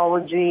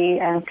 psychology,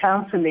 and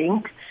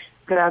counseling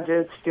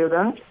graduate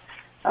students,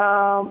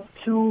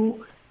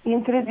 to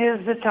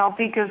introduce the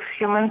topic of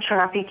human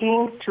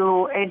trafficking,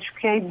 to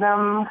educate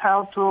them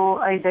how to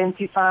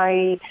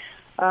identify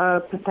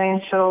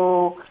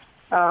potential,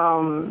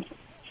 how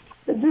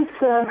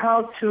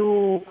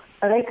to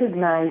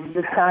recognize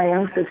the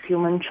signs of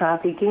human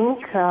trafficking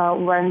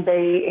when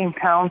they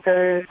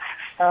encounter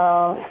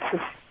a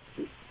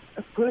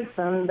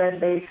person that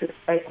they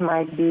suspect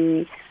might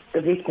be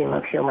the victim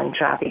of human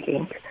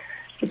trafficking.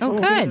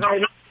 Good.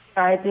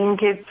 I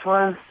think it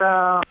was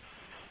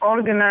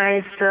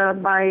organized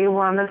by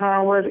one of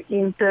our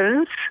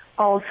interns,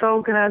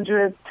 also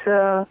graduate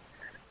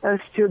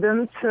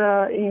students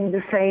in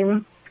the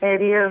same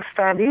area of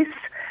studies.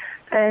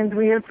 And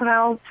we are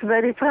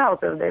very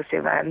proud of this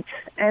event.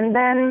 And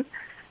then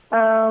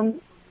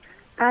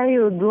I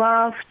would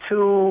love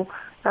to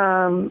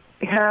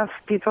have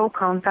people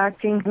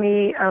contacting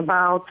me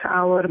about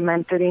our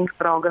mentoring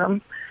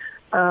program.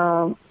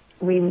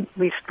 We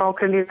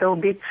spoke a little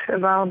bit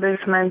about this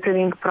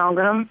mentoring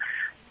program,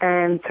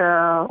 and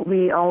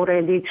we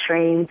already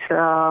trained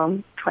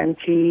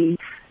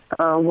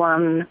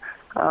 21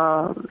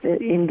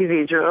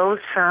 individuals,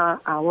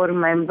 our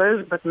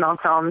members, but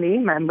not only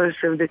members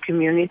of the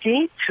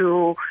community,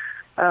 to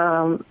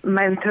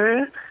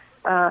mentor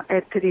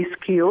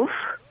at-risk youth.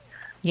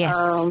 Yes.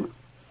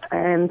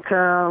 And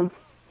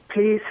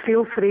please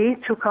feel free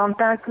to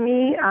contact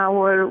me.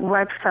 Our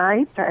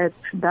website at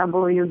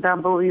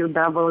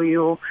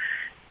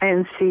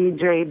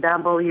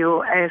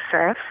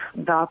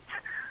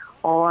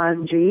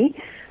www.ncjwsf.org.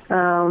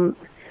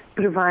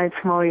 provides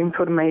more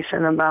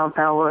information about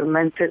our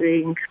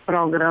mentoring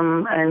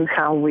program and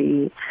how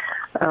we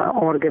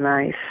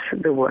organize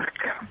the work.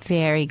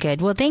 Very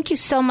good. Well, thank you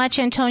so much,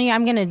 Antonia.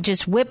 I'm going to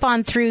just whip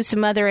on through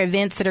some other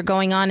events that are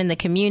going on in the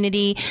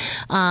community.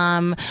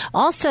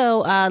 Also,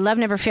 Love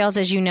Never Fails,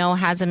 as you know,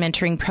 has a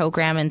mentoring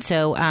program. And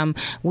so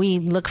we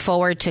look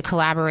forward to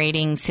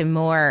collaborating some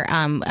more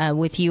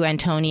with you,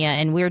 Antonia.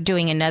 And we're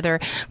doing another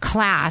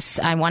class.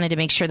 I wanted to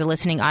make sure the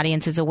listening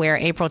audience is aware,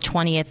 April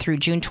 20th through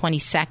June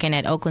 22nd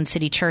at Oakland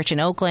City Church in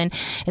Oakland.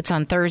 It's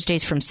on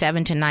Thursdays from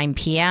 7 to 9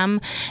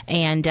 p.m.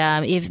 And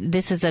if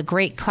this is a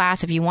great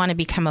class, if you want to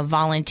become a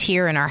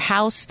volunteer in our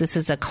house, this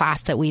is a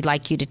class that we'd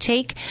like you to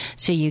take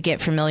so you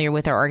get familiar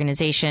with our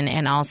organization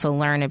and also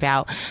learn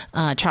about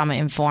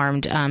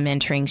trauma-informed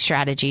mentoring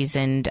strategies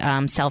and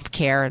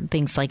self-care,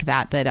 things like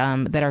that that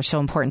are so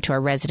important to our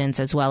residents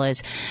as well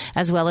as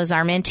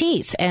our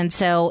mentees. And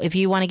so if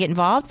you want to get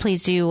involved,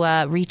 please do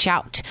reach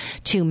out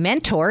to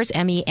mentors,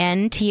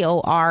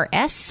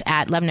 MENTORS,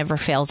 at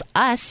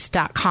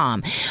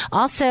loveneverfailsus.com.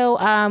 Also,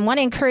 want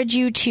to encourage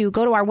you to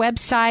go to our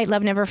website,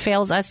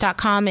 loveneverfailsus.com,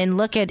 and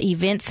look at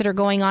events that are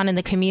going on in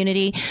the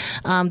community.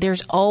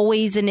 There's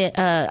always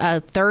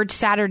a third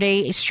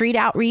Saturday street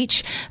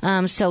outreach.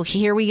 So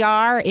here we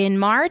are in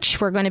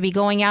March. We're going to be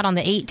going out on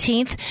the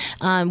 18th.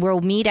 We'll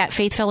meet at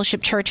Faith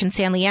Fellowship Church in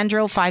San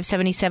Leandro,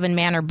 577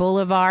 Manor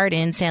Boulevard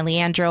in San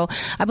Leandro.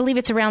 I believe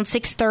it's around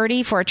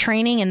 6:30 for a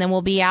training, and then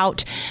we'll be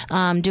out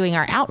doing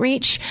our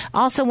outreach.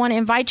 Also want to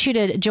invite you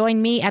to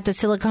join me at the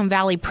Silicon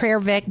Valley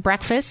Prayer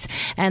Breakfast,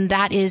 and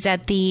that is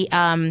at the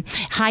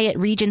Hyatt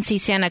Regency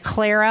Santa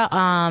Clara.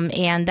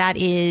 And that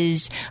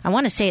is, I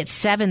want to say it's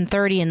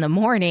 7:30 in the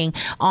morning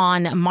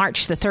on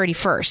March the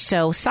 31st.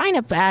 So sign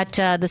up at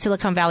the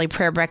Silicon Valley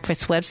Prayer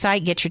Breakfast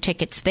website. Get your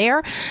tickets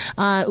there.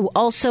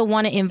 Also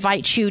want to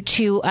invite you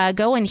to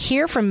go and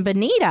hear from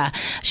Benita.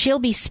 She'll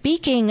be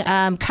speaking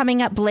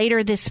coming up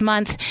later this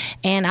month,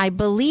 and I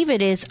believe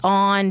it is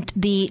on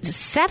the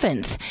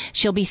 7th.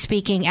 She'll be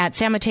speaking at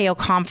San Mateo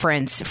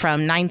Conference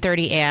from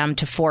 9:30 a.m.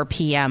 to 4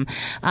 p.m.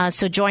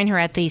 So join her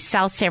at the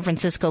South San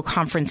Francisco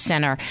Conference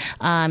Center.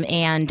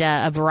 And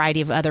a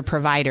variety of other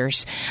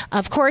providers.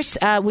 Of course,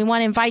 we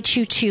want to invite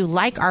you to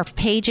like our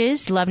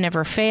pages, Love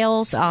Never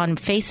Fails on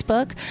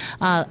Facebook,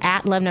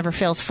 at Love Never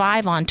Fails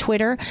 5 on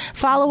Twitter.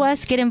 Follow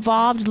us, get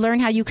involved, learn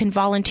how you can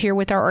volunteer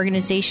with our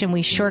organization.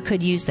 We sure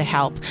could use the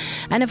help.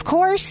 And of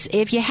course,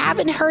 if you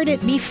haven't heard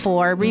it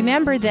before,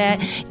 remember that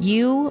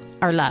you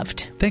are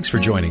loved. Thanks for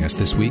joining us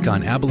this week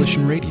on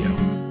Abolition Radio.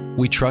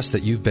 We trust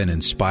that you've been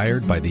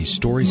inspired by these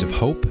stories of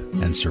hope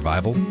and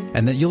survival,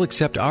 and that you'll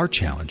accept our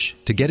challenge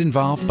to get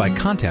involved by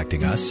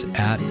contacting us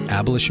at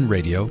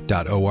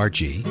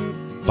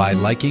abolitionradio.org, by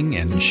liking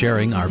and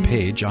sharing our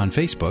page on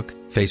Facebook,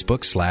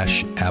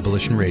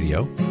 Facebook/Abolition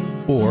Radio,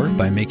 or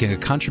by making a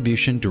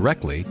contribution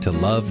directly to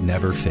Love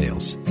Never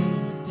Fails.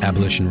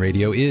 Abolition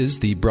Radio is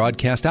the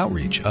broadcast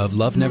outreach of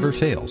Love Never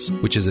Fails,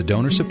 which is a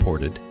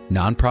donor-supported,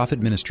 nonprofit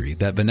ministry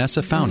that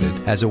Vanessa founded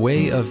as a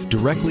way of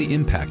directly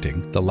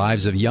impacting the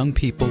lives of young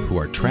people who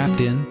are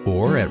trapped in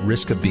or at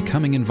risk of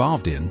becoming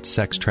involved in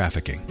sex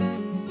trafficking.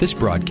 This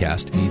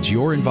broadcast needs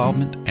your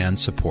involvement and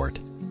support.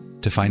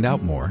 To find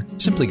out more,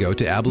 simply go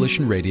to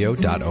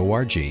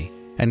abolitionradio.org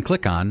and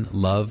click on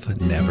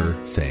Love Never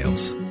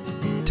Fails.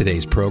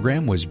 Today's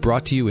program was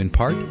brought to you in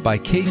part by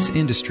Case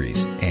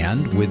Industries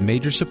and with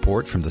major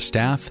support from the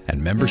staff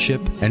and membership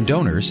and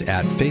donors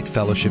at Faith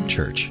Fellowship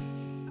Church.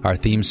 Our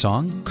theme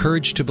song,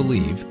 Courage to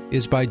Believe,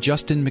 is by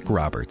Justin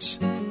McRoberts.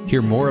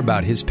 Hear more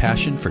about his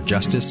passion for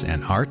justice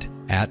and art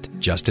at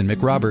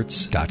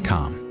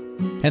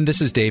justinmcroberts.com. And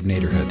this is Dave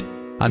Naderhood.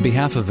 On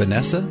behalf of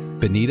Vanessa,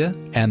 Benita,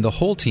 and the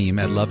whole team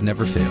at Love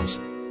Never Fails,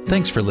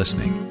 thanks for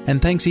listening,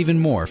 and thanks even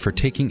more for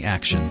taking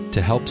action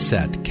to help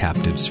set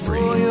captives free.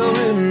 Oh,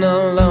 you're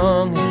no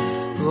longer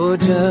for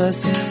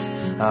justice.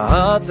 Our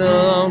heart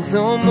longs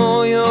no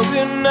more. You're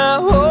in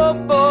our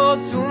hope for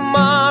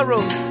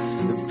tomorrow.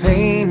 The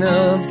pain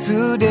of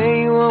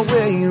today, you are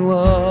where you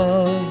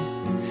are.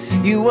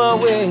 You are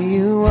where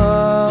you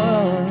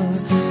are.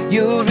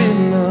 You're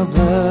in the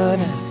blood,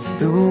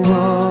 the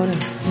water,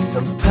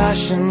 the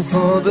passion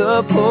for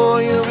the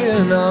poor. You're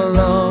in our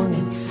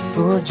longing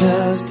for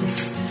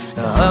justice.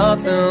 Our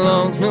heart that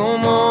longs no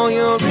more.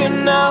 You're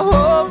in our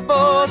hope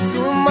for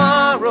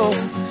tomorrow.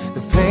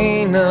 The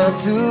pain of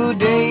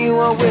today, you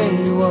are where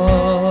you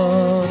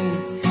are.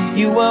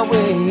 You are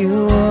where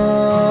you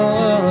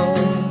are.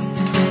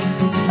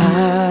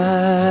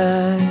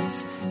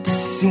 Eyes to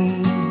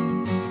see,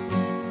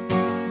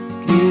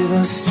 give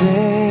us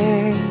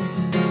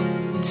strength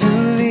to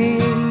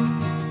lead.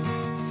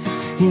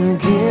 You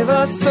give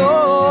us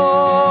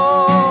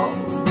all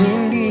we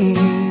need.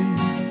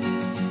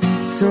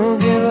 So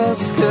give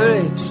us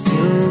courage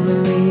to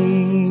believe.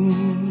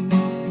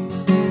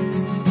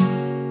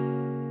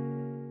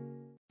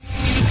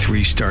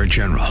 3-star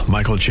general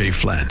Michael J.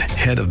 Flynn,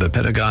 head of the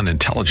Pentagon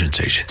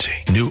Intelligence Agency,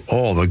 knew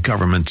all the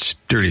government's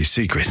dirty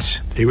secrets.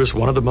 He was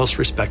one of the most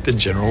respected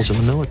generals in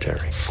the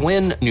military.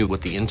 Flynn knew what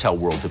the intel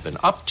world had been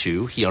up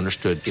to. He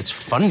understood its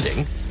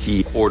funding.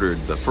 He ordered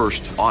the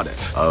first audit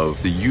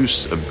of the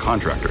use of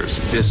contractors.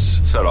 This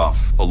set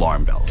off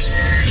alarm bells.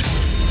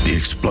 The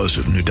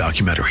explosive new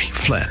documentary,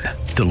 Flynn,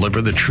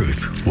 Deliver the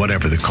Truth,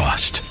 Whatever the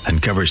Cost,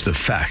 uncovers the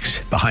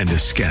facts behind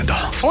this scandal.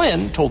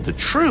 Flynn told the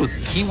truth.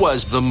 He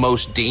was the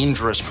most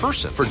dangerous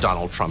person for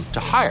Donald Trump to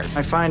hire.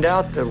 I find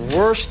out the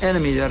worst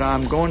enemy that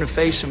I'm going to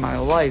face in my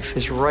life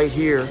is right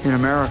here in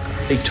America.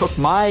 They took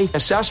my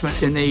assessment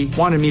and they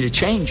wanted me to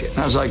change it. And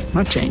I was like, I'm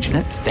not changing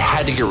it. They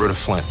had to get rid of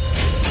Flynn.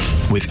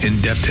 With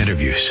in-depth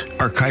interviews,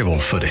 archival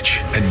footage,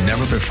 and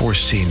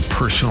never-before-seen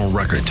personal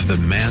records of the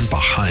man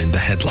behind the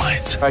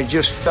headlines. I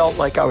just felt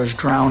like I was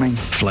drowning.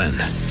 Flynn,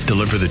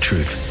 Deliver the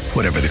Truth,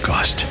 Whatever the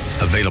Cost.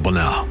 Available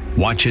now.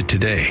 Watch it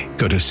today.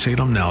 Go to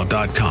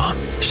salemnow.com.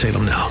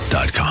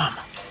 salemnow.com.